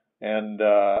 and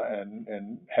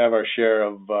have our share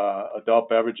of adult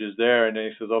beverages there. And then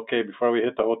he says, okay, before we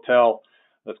hit the hotel,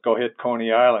 let's go hit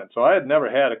Coney Island. So I had never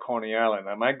had a Coney Island.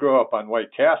 I grew up on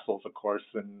White Castles, of course,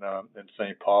 in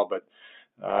St. Paul, but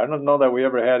I don't know that we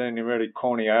ever had any really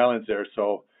Coney Islands there.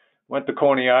 So went to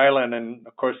Coney Island, and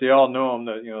of course they all knew him.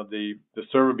 The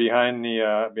server behind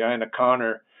the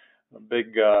counter, a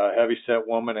big heavy-set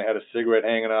woman that had a cigarette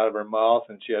hanging out of her mouth,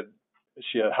 and she had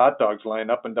hot dogs lying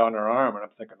up and down her arm. And I'm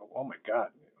thinking, oh my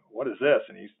God, what is this?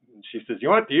 And she says, you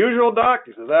want the usual, Doc?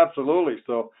 He says, absolutely.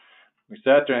 So we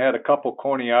sat there and had a couple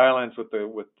Coney Islands with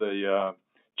the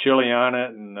chili on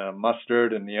it, and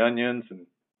mustard and the onions, and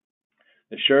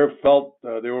they sure felt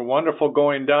they were wonderful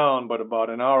going down, but about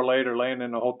an hour later, laying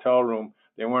in the hotel room,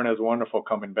 they weren't as wonderful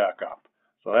coming back up.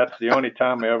 So that's the only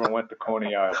time I ever went to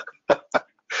Coney Island. I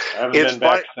haven't been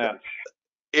back since.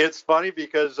 It's funny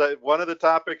because one of the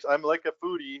topics, I'm like a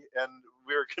foodie, and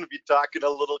we were going to be talking a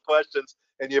little questions,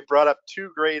 and you brought up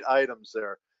two great items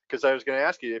there. Because I was going to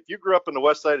ask you, if you grew up on the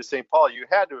west side of St. Paul, you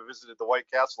had to have visited the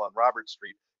White Castle on Robert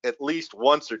Street at least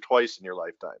once or twice in your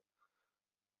lifetime.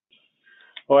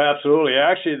 Oh, absolutely.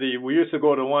 Actually, we used to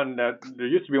go to there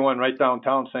used to be one right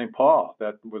downtown St. Paul.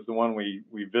 That was the one we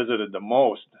visited the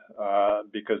most,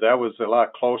 because that was a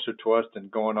lot closer to us than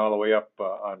going all the way up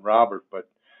on Robert. But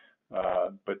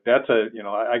that's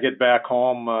I get back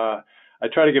home. I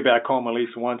try to get back home at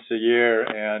least once a year,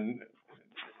 and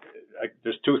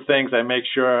there's two things I make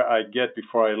sure I get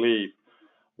before I leave.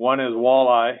 One is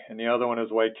walleye, and the other one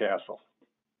is White Castle.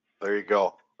 There you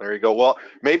go. Well,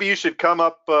 maybe you should come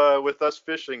up with us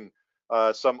fishing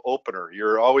some opener.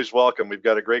 You're always welcome. We've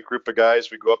got a great group of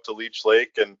guys. We go up to Leech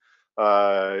Lake, and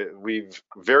we've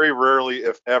very rarely,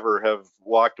 if ever, have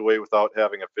walked away without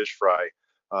having a fish fry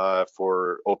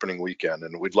for opening weekend.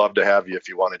 And we'd love to have you if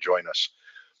you want to join us.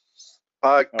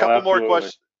 Couple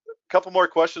couple more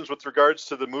questions with regards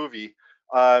to the movie.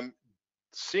 Um,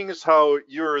 Seeing as how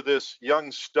you're this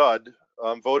young stud,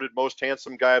 voted most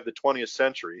handsome guy of the 20th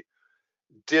century,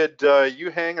 did you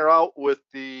hang out with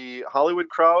the Hollywood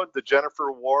crowd, the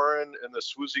Jennifer Warren and the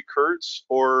Swoosie Kurtz,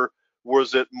 or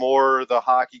was it more the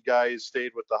hockey guys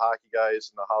stayed with the hockey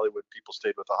guys and the Hollywood people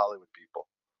stayed with the Hollywood people?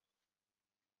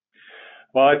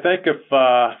 Well, I think if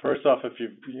first off, if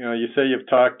you say you've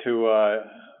talked to,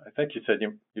 I think you said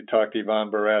you talked to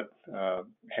Yvonne Barrett,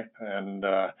 and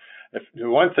if the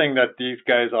one thing that these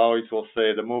guys always will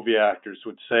say, the movie actors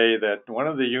would say that one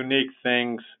of the unique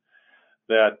things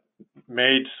that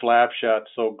made Slapshot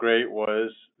so great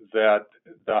was that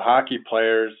the hockey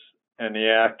players and the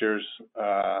actors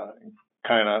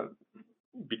kind of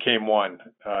became one.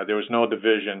 There was no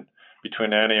division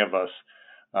between any of us.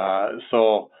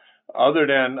 So other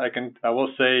than I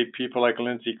will say people like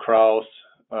Lindsay Krause,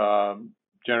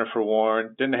 Jennifer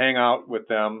Warren, didn't hang out with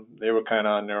them. They were kind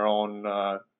of on their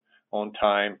own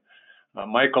time.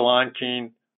 Michael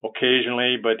Onkine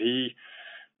occasionally, but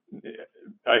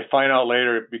I find out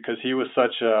later because he was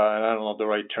such a, and I don't know the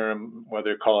right term,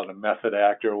 whether you call it a method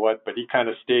actor or what, but he kind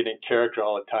of stayed in character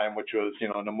all the time, which was,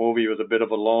 in the movie he was a bit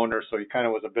of a loner, so he kind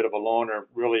of was a bit of a loner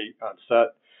really on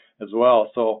set as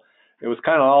well. So it was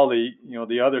kind of all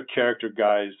the other character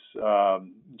guys,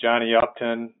 Johnny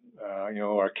Upton,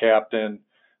 our captain,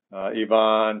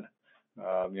 Yvonne,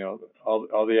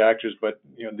 all the actors, but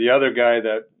the other guy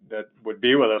that would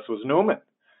be with us was Newman.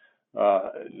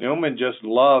 Newman just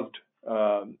loved,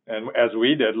 and as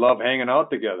we did, loved hanging out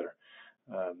together.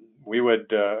 We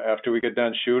would, after we get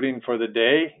done shooting for the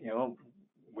day,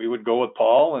 we would go with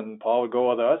Paul, and Paul would go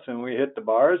with us, and we hit the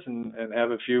bars and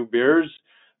have a few beers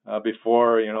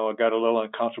before, it got a little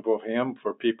uncomfortable for him,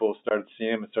 for people started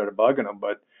seeing him and started bugging him.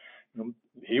 But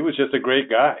he was just a great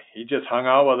guy. He just hung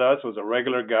out with us, was a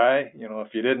regular guy.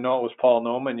 If you didn't know it was Paul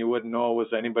Newman, you wouldn't know it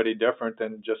was anybody different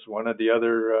than just one of the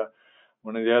other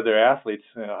athletes,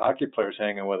 hockey players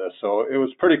hanging with us. So it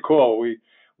was pretty cool. We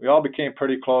all became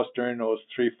pretty close during those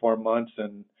 3-4 months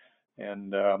and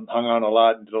hung out a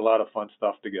lot and did a lot of fun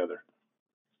stuff together.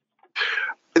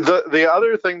 The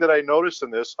other thing that I noticed in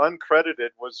this, uncredited,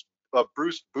 was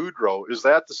Bruce Boudreau. Is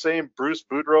that the same Bruce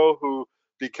Boudreau who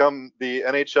become the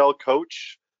NHL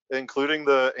coach, including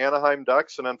the Anaheim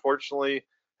Ducks, and unfortunately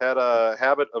had a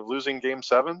habit of losing Game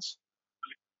 7s?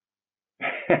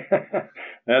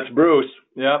 That's Bruce.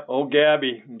 Yep, old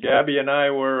Gabby. Gabby and I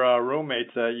were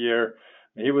roommates that year.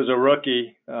 He was a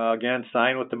rookie. Again,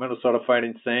 signed with the Minnesota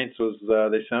Fighting Saints.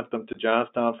 They sent him to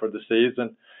Johnstown for the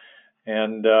season,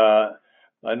 and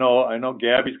I know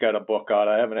Gabby's got a book out.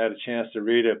 I haven't had a chance to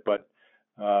read it, but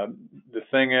the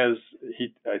thing is,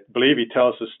 I believe he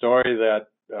tells the story that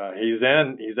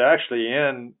he's actually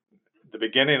in the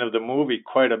beginning of the movie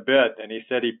quite a bit, and he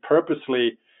said he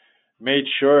purposely made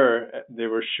sure they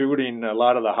were shooting a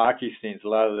lot of the hockey scenes, a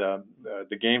lot of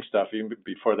the game stuff, even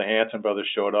before the Hanson brothers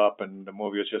showed up and the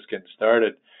movie was just getting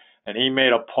started. And he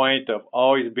made a point of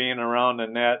always being around the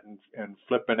net and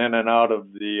flipping in and out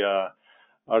of the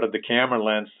camera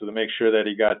lens to make sure that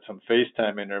he got some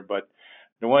FaceTime in there. But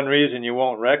the one reason you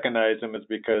won't recognize him is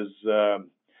because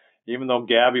even though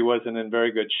Gabby wasn't in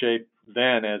very good shape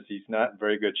then, as he's not in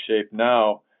very good shape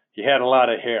now, he had a lot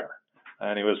of hair.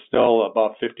 And he was still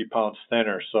about 50 pounds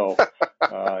thinner. So,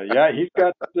 yeah, he's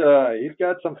got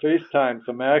some FaceTime,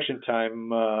 some action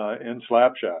time in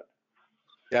Slapshot.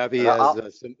 Gabby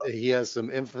has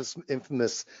some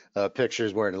infamous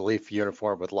pictures wearing a Leaf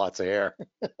uniform with lots of hair.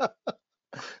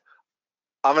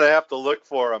 I'm going to have to look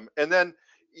for them. And then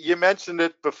you mentioned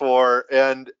it before,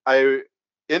 and I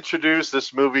introduced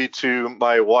this movie to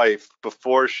my wife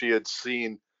before she had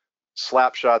seen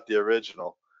Slapshot, the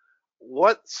original.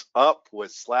 What's up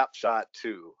with Slapshot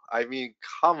 2? I mean,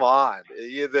 come on.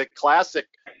 The classic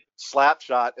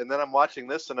Slapshot, and then I'm watching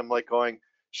this and I'm like going,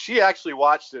 she actually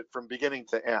watched it from beginning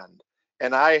to end.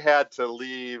 And I had to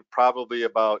leave probably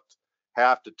about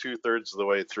half to 2/3 of the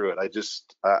way through it.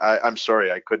 I'm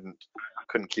sorry, I couldn't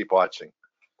keep watching.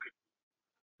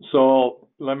 So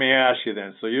let me ask you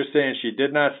then. So you're saying she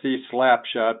did not see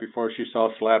Slapshot before she saw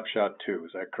Slapshot 2,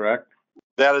 is that correct?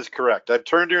 That is correct. I've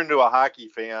turned her into a hockey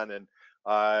fan, and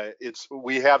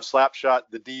we have Slapshot,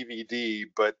 the DVD,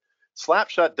 but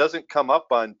Slapshot doesn't come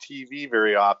up on TV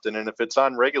very often, and if it's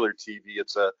on regular TV,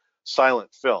 it's a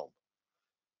silent film.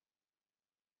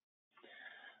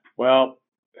 Well,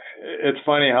 it's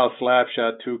funny how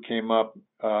Slapshot 2 came up.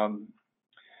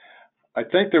 I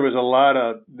think there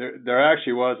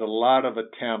actually was a lot of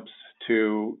attempts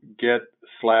to get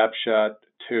Slapshot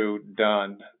 2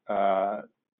 done.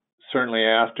 Certainly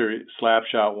after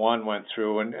Slapshot 1 went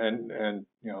through, and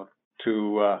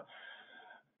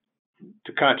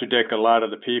to contradict a lot of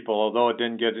the people, although it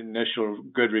didn't get initial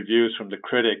good reviews from the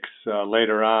critics.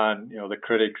 Later on, the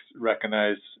critics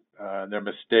recognized their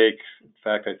mistakes. In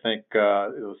fact, I think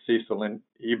it was Cecil and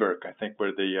Ebert, I think,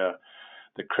 were the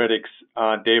critics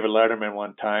on David Letterman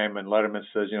one time, and Letterman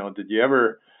says, did you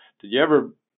ever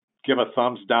give a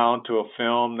thumbs down to a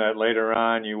film that later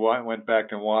on you went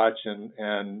back and watched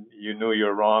and you knew you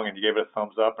were wrong and you gave it a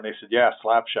thumbs up? And they said, yeah,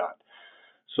 Slapshot.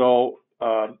 So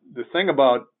the thing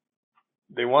about,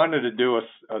 they wanted to do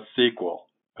a sequel.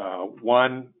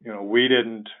 One, we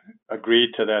didn't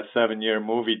agree to that 7-year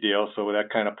movie deal, so that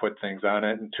kind of put things on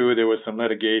it. And two, there was some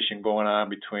litigation going on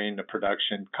between the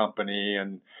production company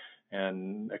and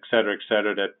et cetera,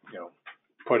 that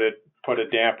put a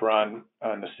damper on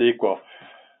the sequel.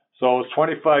 So it was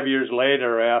 25 years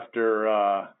later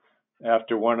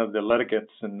after one of the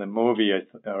litigants in the movie,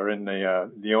 or in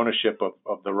the ownership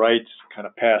of the rights, kind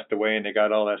of passed away, and they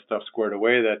got all that stuff squared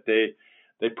away, that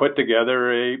they put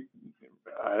together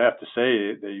I'd have to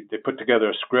say, they put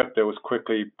together a script that was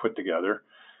quickly put together.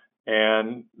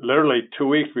 And literally 2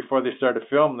 weeks before they started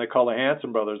filming, they called the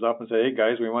Hanson brothers up and said, hey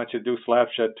guys, we want you to do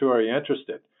Slapshot 2. Are you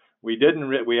interested? We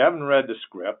haven't read the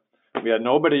script. We had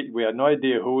no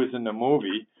idea who was in the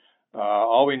movie.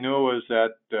 All we knew was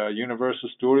that Universal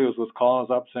Studios was calling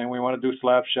us up saying, we want to do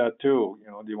Slapshot 2.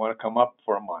 Do you want to come up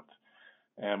for a month?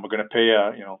 And we're going to pay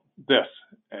you, this.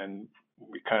 And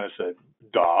we kind of said,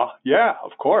 duh, yeah,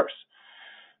 of course.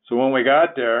 So when we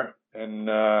got there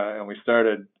and we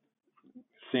started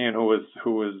seeing who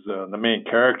was the main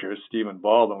character, Stephen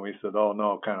Baldwin, we said, oh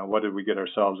no, kind of what did we get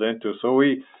ourselves into? So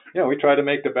we tried to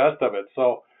make the best of it.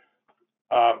 So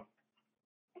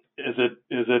is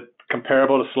it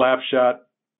comparable to Slapshot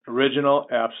original?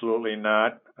 Absolutely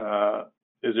not.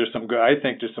 Is there some good? I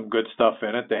think there's some good stuff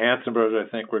in it. The Hanson brothers, I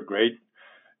think, were great.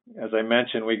 As I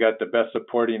mentioned, we got the Best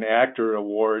Supporting Actor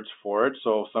awards for it,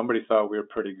 so somebody thought we were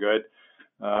pretty good.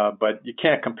 But you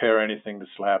can't compare anything to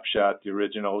Slapshot, the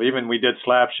original. Even we did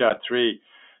Slapshot 3,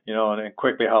 and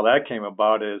quickly how that came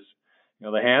about is,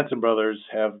 the Hanson brothers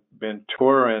have been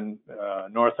touring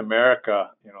North America,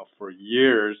 for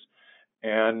years,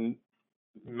 and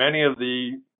many of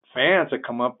the fans that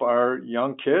come up are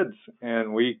young kids,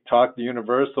 and we talked the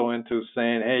Universal into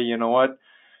saying, hey, you know what?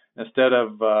 Instead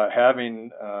of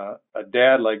having a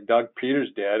dad like Doug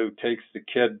Peters' dad who takes the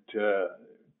kid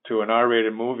to an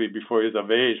R-rated movie before he's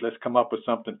of age, let's come up with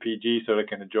something PG so they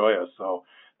can enjoy us. So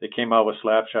they came out with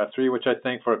Slapshot 3, which I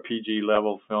think for a PG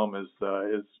level film is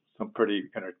some pretty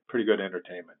good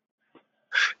entertainment.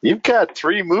 You've got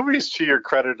 3 movies to your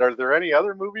credit. Are there any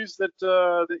other movies that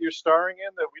you're starring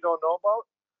in that we don't know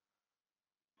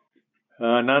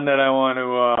about? None that I want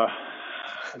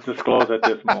to disclose at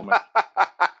this moment.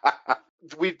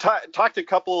 We talked a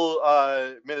couple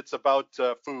minutes about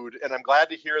food, and I'm glad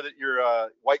to hear that you're a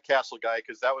White Castle guy,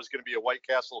 because that was going to be a White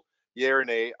Castle yay or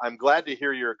nay. I'm glad to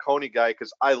hear you're a Coney guy,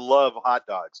 because I love hot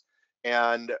dogs.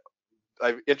 And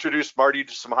I introduced Marty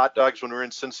to some hot dogs when we were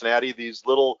in Cincinnati, these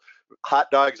little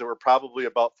hot dogs that were probably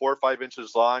about 4 or 5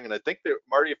 inches long. And I think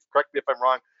Marty, correct me if I'm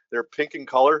wrong, they're pink in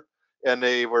color, and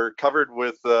they were covered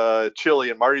with chili.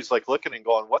 And Marty's like looking and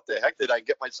going, what the heck did I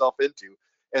get myself into?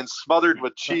 And smothered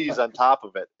with cheese on top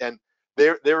of it. And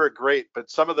they were great. But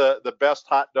some of the best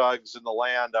hot dogs in the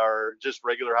land are just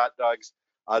regular hot dogs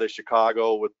out of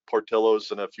Chicago with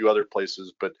Portillo's and a few other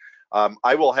places. But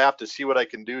I will have to see what I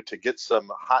can do to get some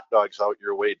hot dogs out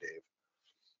your way, Dave.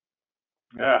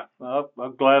 Yeah, I'll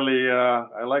gladly.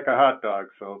 I like a hot dog,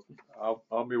 so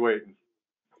I'll be waiting.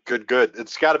 Good.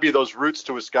 It's got to be those roots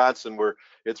to Wisconsin where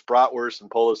it's bratwurst and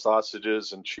Polish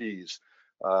sausages and cheese.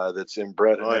 That's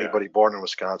inbred in anybody born in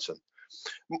Wisconsin.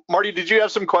 Marty, did you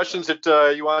have some questions that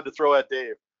you wanted to throw at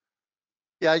Dave?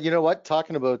 Yeah, you know what?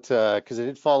 Talking about, because I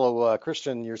did follow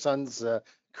Christian, your son's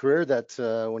career,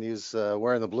 that when he was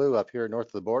wearing the blue up here north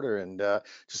of the border, and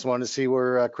just wanted to see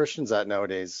where Christian's at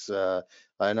nowadays.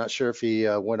 I'm not sure if he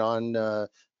went on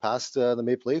past the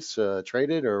Maple Leafs,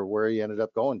 traded, or where he ended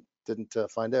up going. Didn't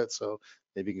find out. So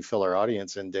maybe you can fill our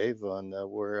audience in, Dave, on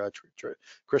where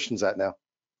Christian's at now.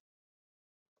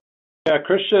 Yeah,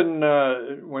 Christian,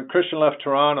 when Christian left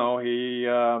Toronto, he,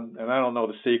 and I don't know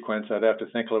the sequence, I'd have to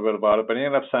think a little bit about it, but he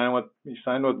ended up signed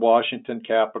with Washington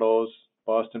Capitals,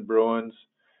 Boston Bruins,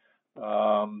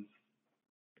 and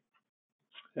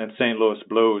St. Louis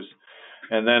Blues.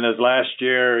 And then his last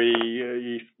year,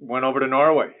 he went over to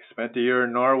Norway, spent a year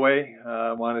in Norway,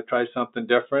 wanted to try something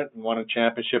different and won a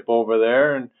championship over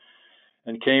there,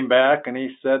 and came back, and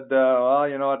he said, well,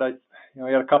 you know what, he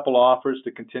had a couple offers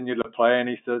to continue to play, and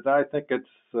he says, I think it's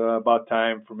about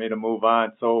time for me to move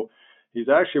on. So he's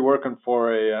actually working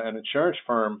for an insurance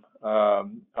firm out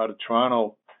of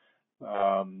Toronto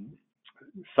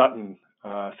Sutton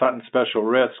Special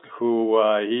Risk, who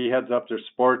he heads up their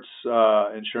sports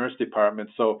insurance department.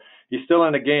 So he's still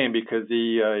in the game because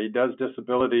he does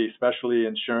disability, especially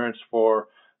insurance for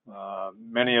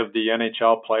many of the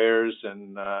NHL players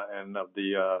and of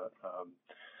the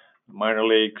minor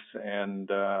leagues, and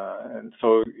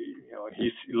so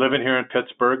he's living here in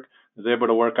Pittsburgh. Is able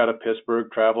to work out of Pittsburgh,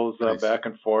 travels Nice. back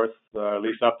and forth. At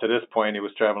least up to this point, he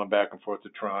was traveling back and forth to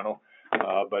Toronto.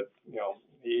 But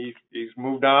he's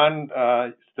moved on.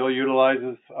 Still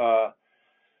utilizes the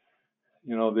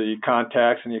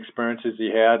contacts and the experiences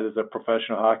he had as a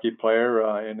professional hockey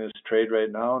player in his trade right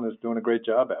now, and is doing a great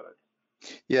job at it.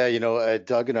 Yeah,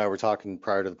 Doug and I were talking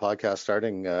prior to the podcast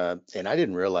starting, and I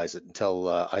didn't realize it until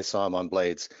I saw him on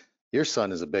Blades. Your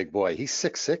son is a big boy. He's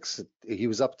 6'6". He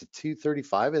was up to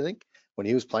 235, I think, when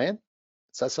he was playing.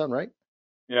 Does that sound right?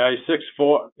 Yeah, he's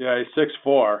 6'4". Yeah, he's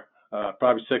 6'4".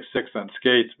 Probably 6'6" on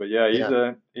skates, but yeah,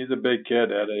 he's a big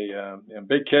kid at a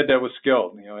big kid that was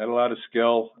skilled. Had a lot of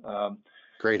skill.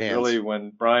 Great hands. Really,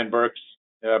 when Brian Burke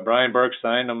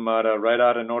signed him right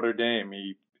out of Notre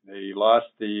Dame, they lost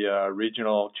the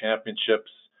regional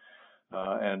championships,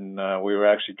 and we were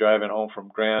actually driving home from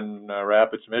Grand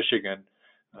Rapids, Michigan,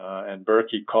 and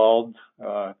Berkey called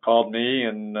me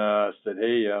and said,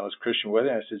 "Hey, is Christian with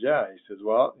you?" I said, "Yeah." He says,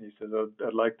 "Well,"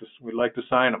 we'd like to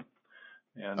sign him.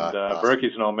 And awesome.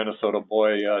 Berkey's an old Minnesota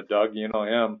boy, Doug. You know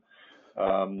him,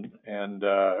 and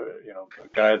a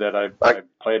guy that I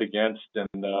played against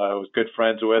and I was good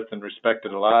friends with and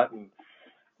respected a lot, and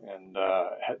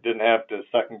didn't have to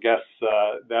second guess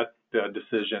that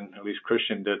decision. At least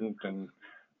Christian didn't, and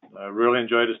really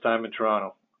enjoyed his time in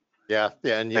Toronto. Yeah,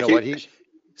 and you know what?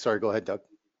 Sorry, go ahead, Doug.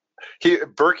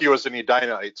 Berkey was an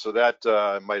Edinite, so that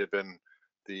might have been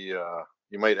you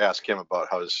might ask him about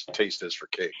how his taste is for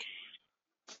cake.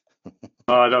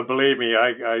 Don't believe me.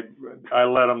 I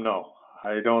let him know.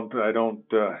 I don't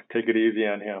take it easy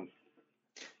on him.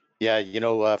 Yeah,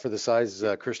 for the size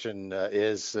Christian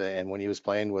is, and when he was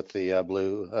playing with the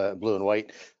blue and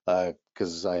white,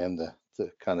 because I am the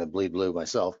kind of bleed blue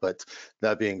myself. But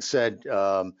that being said,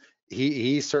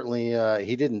 he certainly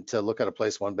he didn't look at a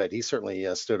place one bit. He certainly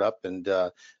stood up, and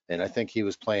I think he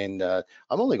was playing. I'm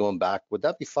only going back. Would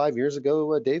that be 5 years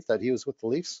ago, Dave, that he was with the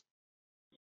Leafs?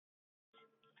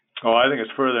 Oh, I think it's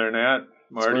further than that,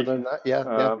 Marty. It's further than that?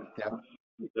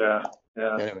 Yeah.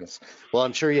 Anyways, well,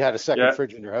 I'm sure you had a second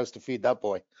fridge in your house to feed that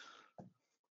boy.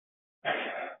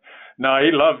 No, he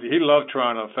loved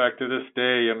Toronto. In fact, to this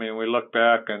day, I mean, we look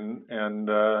back and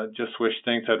just wish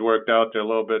things had worked out there a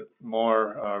little bit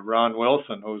more. Ron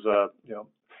Wilson, who's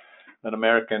an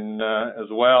American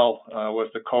as well, was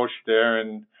the coach there,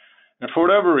 and for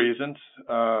whatever reasons,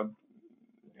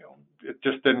 it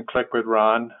just didn't click with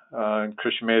Ron, and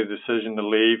Christian made a decision to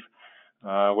leave,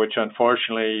 which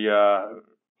unfortunately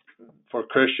for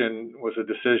Christian was a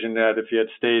decision that if he had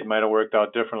stayed might have worked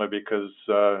out differently, because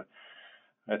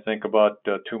I think about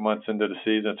 2 months into the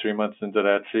season, 3 months into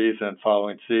that season,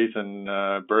 following season,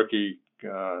 Berkey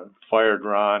fired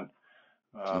Ron,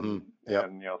 and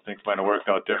things might have worked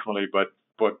out differently. But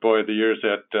boy, the years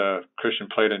that Christian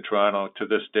played in Toronto, to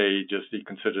this day, he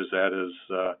considers that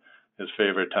as his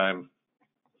favorite time.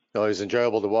 Oh, it was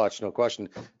enjoyable to watch, no question.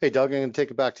 Hey, Doug, I'm going to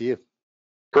take it back to you.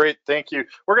 Great, thank you.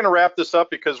 We're going to wrap this up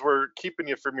because we're keeping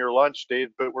you from your lunch, Dave,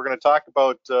 but we're going to talk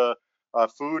about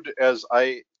food, as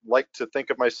I like to think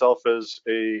of myself as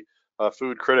a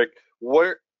food critic.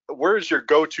 Where's your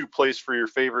go-to place for your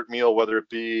favorite meal, whether it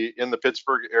be in the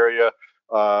Pittsburgh area,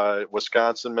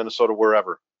 Wisconsin, Minnesota,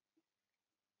 wherever?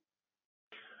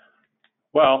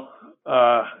 Well,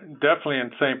 definitely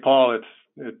in St. Paul, it's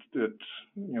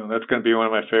that's going to be one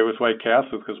of my favorites, White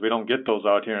Castle, because we don't get those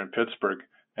out here in Pittsburgh.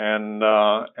 And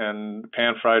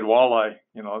pan-fried walleye,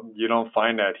 you don't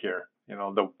find that here.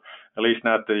 At least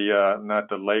not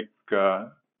the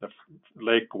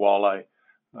lake walleye.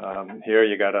 Here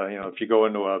you gotta, if you go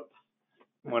into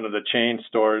one of the chain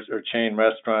stores or chain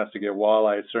restaurants to get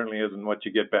walleye, it certainly isn't what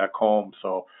you get back home.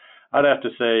 So I'd have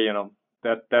to say,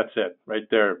 that's it right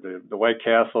there, the White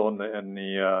Castle and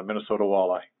the Minnesota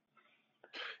walleye.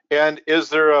 And is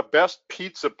there a best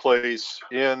pizza place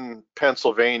in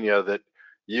Pennsylvania that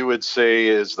you would say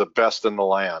is the best in the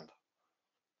land?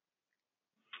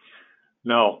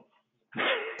 No.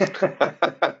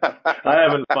 I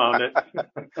haven't found it.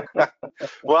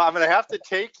 Well, I'm going to have to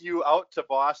take you out to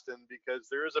Boston, because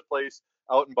there is a place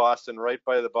out in Boston right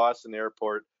by the Boston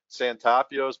airport,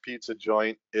 Santapio's Pizza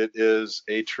Joint. It is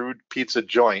a true pizza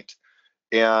joint,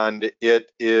 and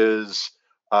it is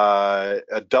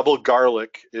a double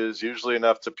garlic is usually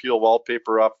enough to peel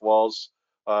wallpaper off walls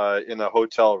in a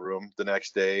hotel room the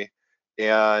next day.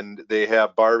 and they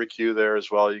have barbecue there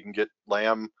as well. You can get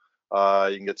lamb,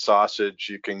 you can get sausage,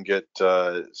 you can get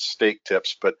steak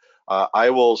tips, but I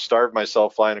will starve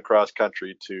myself flying across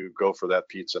country to go for that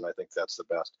pizza, and I think that's the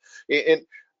best. And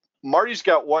Marty's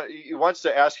got one. He wants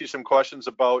to ask you some questions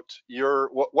about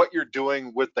what you're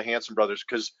doing with the Hanson brothers,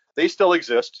 because they still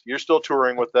exist. You're still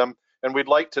touring with them, and we'd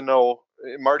like to know.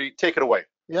 Marty, take it away.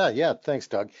 Yeah. Thanks,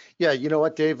 Doug. Yeah, you know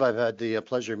what, Dave? I've had the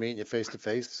pleasure of meeting you face to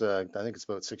face. I think it's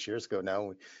about 6 years ago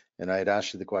now, and I had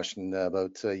asked you the question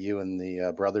about you and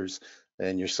the brothers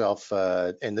and yourself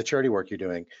and the charity work you're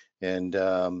doing, and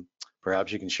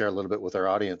perhaps you can share a little bit with our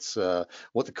audience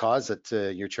what the cause that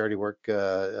your charity work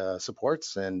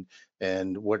supports, and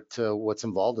what's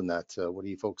involved in that. What are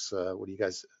you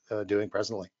guys doing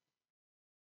presently?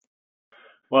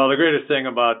 Well, the greatest thing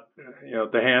about the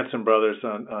Hanson brothers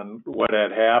on what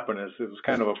had happened is it was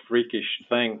kind of a freakish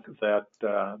thing that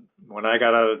when I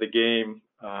got out of the game,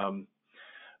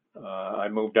 I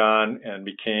moved on and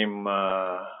became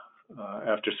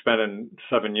after spending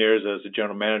 7 years as the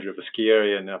general manager of a ski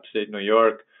area in upstate New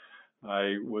York,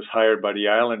 I was hired by the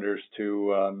Islanders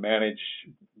to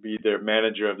be their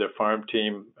manager of their farm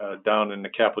team down in the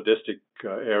Capital District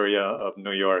area of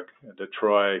New York, the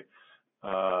Troy,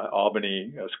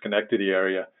 Albany, Schenectady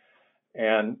area.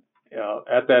 And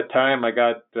at that time, I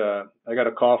got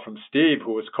a call from Steve,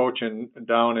 who was coaching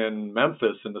down in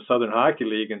Memphis in the Southern Hockey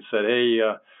League, and said, "Hey,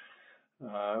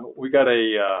 we got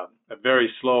a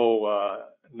very slow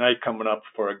night coming up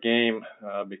for a game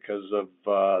because of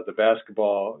the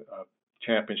basketball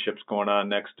championships going on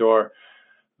next door.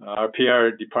 Our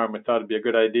PR department thought it'd be a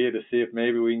good idea to see if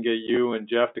maybe we can get you and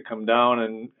Jeff to come down,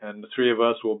 and the three of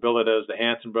us will bill it as the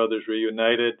Hanson Brothers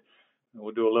Reunited. And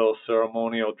we'll do a little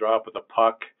ceremonial drop of the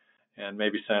puck and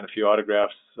maybe sign a few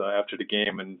autographs after the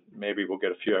game, and maybe we'll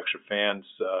get a few extra fans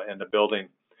in the building."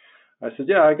 I said,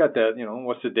 "Yeah, I got that.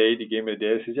 What's the date?" He gave me the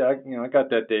date. I said, "Yeah, I got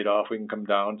that date off. We can come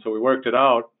down." So we worked it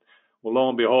out. Well, lo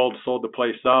and behold, sold the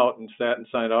place out and sat and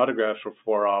signed autographs for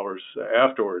 4 hours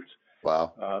afterwards.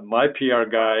 Wow. My PR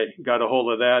guy got a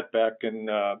hold of that back in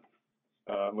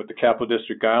with the Capital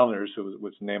District Islanders, who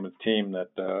was the name of the team that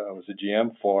I was the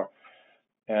GM for.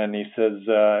 And he says,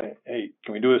 "Hey,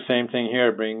 can we do the same thing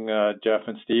here? Bring Jeff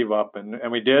and Steve up." And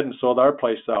we did, and sold our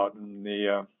place out. And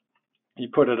he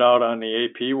put it out on the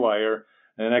AP wire.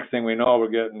 And the next thing we know, we're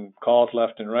getting calls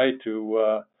left and right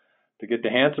to get the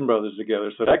Hanson brothers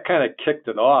together. So that kind of kicked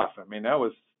it off. I mean, that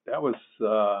was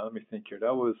let me think here.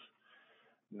 That was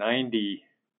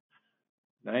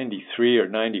 93 or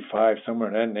 95, somewhere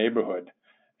in that neighborhood.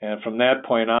 And from that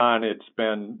point on,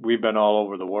 we've been all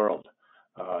over the world.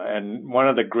 And one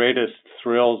of the greatest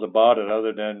thrills about it,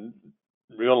 other than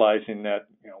realizing that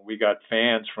we got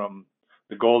fans from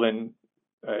the golden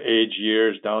age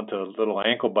years down to little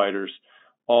ankle biters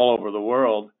all over the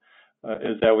world,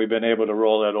 is that we've been able to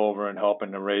roll that over and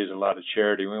helping to raise a lot of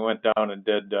charity. We went down and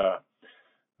did a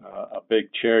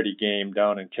big charity game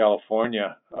down in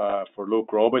California for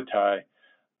Luke Robitaille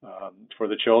for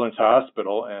the Children's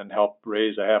Hospital, and helped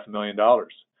raise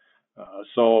 $500,000.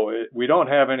 So we don't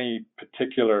have any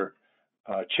particular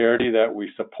charity that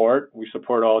we support. We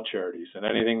support all charities, and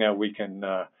anything that we can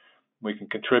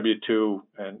contribute to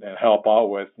and help out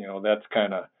with, that's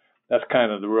kind of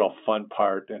the real fun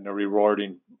part and the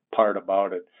rewarding part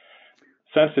about it.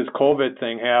 Since this COVID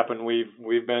thing happened,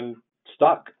 we've been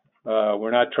stuck.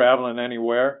 We're not traveling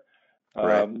anywhere.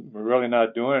 Right. We're really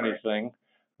not doing anything.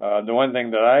 The one thing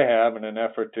that I have, in an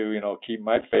effort to keep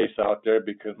my face out there,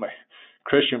 because my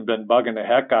Christian been bugging the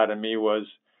heck out of me, was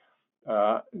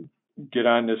get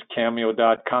on this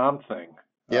Cameo.com thing.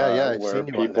 Yeah, I've where seen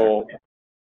you people.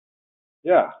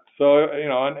 Yeah. So,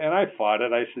 and I fought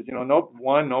it. I said,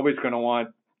 nobody's going to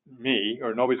want me,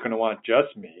 or nobody's going to want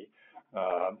just me.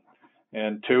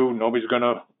 And two, nobody's going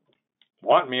to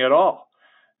want me at all.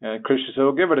 And Christian said,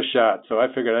 "Well, give it a shot." So I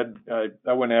figured I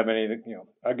wouldn't have anything,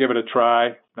 I'd give it a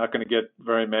try. Not going to get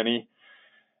very many.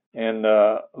 And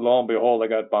lo and behold, I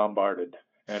got bombarded.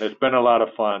 And it's been a lot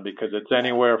of fun, because it's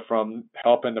anywhere from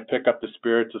helping to pick up the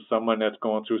spirits of someone that's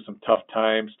going through some tough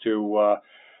times to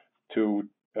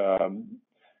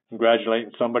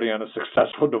congratulating somebody on a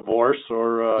successful divorce,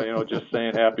 or just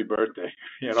saying happy birthday.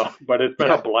 But it's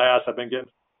been a blast. I've been getting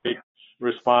big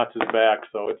responses back,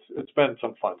 so it's been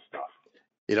some fun stuff.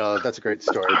 That's a great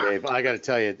story, Dave. I got to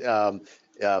tell you,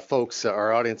 folks,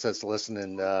 our audience that's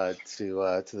listening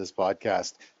to this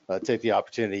podcast, take the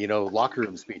opportunity. Locker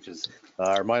room speeches.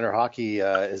 Our minor hockey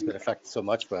has been affected so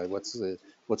much by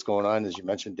what's going on, as you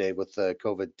mentioned, Dave, with the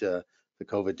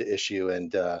COVID issue,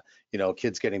 and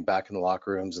kids getting back in the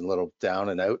locker rooms and a little down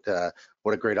and out.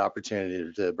 What a great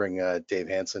opportunity to bring Dave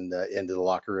Hansen into the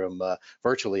locker room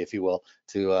virtually, if you will,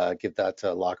 to give that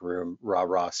locker room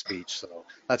rah-rah speech. So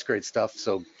that's great stuff.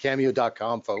 So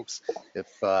cameo.com, folks,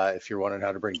 if you're wondering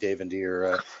how to bring Dave into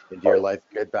your life,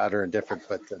 good, bad, or indifferent.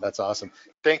 But that's awesome.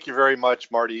 Thank you very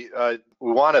much, Marty.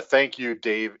 We want to thank you,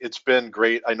 Dave. It's been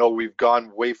great. I know we've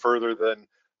gone way further than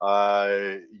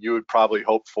you would probably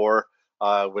hope for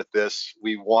with this.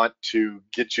 We want to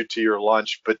get you to your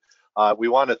lunch, but we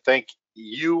want to thank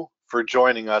you for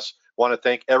joining us. Want to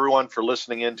thank everyone for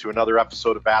listening in to another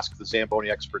episode of Ask the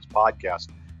Zamboni Experts podcast.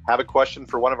 Have a question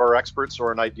for one of our experts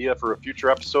or an idea for a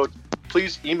future episode?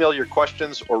 Please email your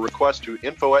questions or request to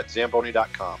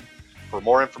info@zamboni.com. For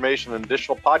more information and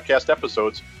additional podcast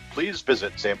episodes, please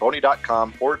visit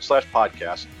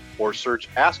zamboni.com/podcast or search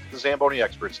Ask the Zamboni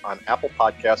Experts on Apple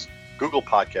Podcasts, Google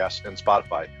Podcasts, and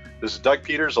Spotify. This is Doug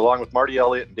Peters along with Marty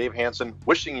Elliott and Dave Hansen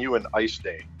wishing you an ice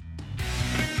day.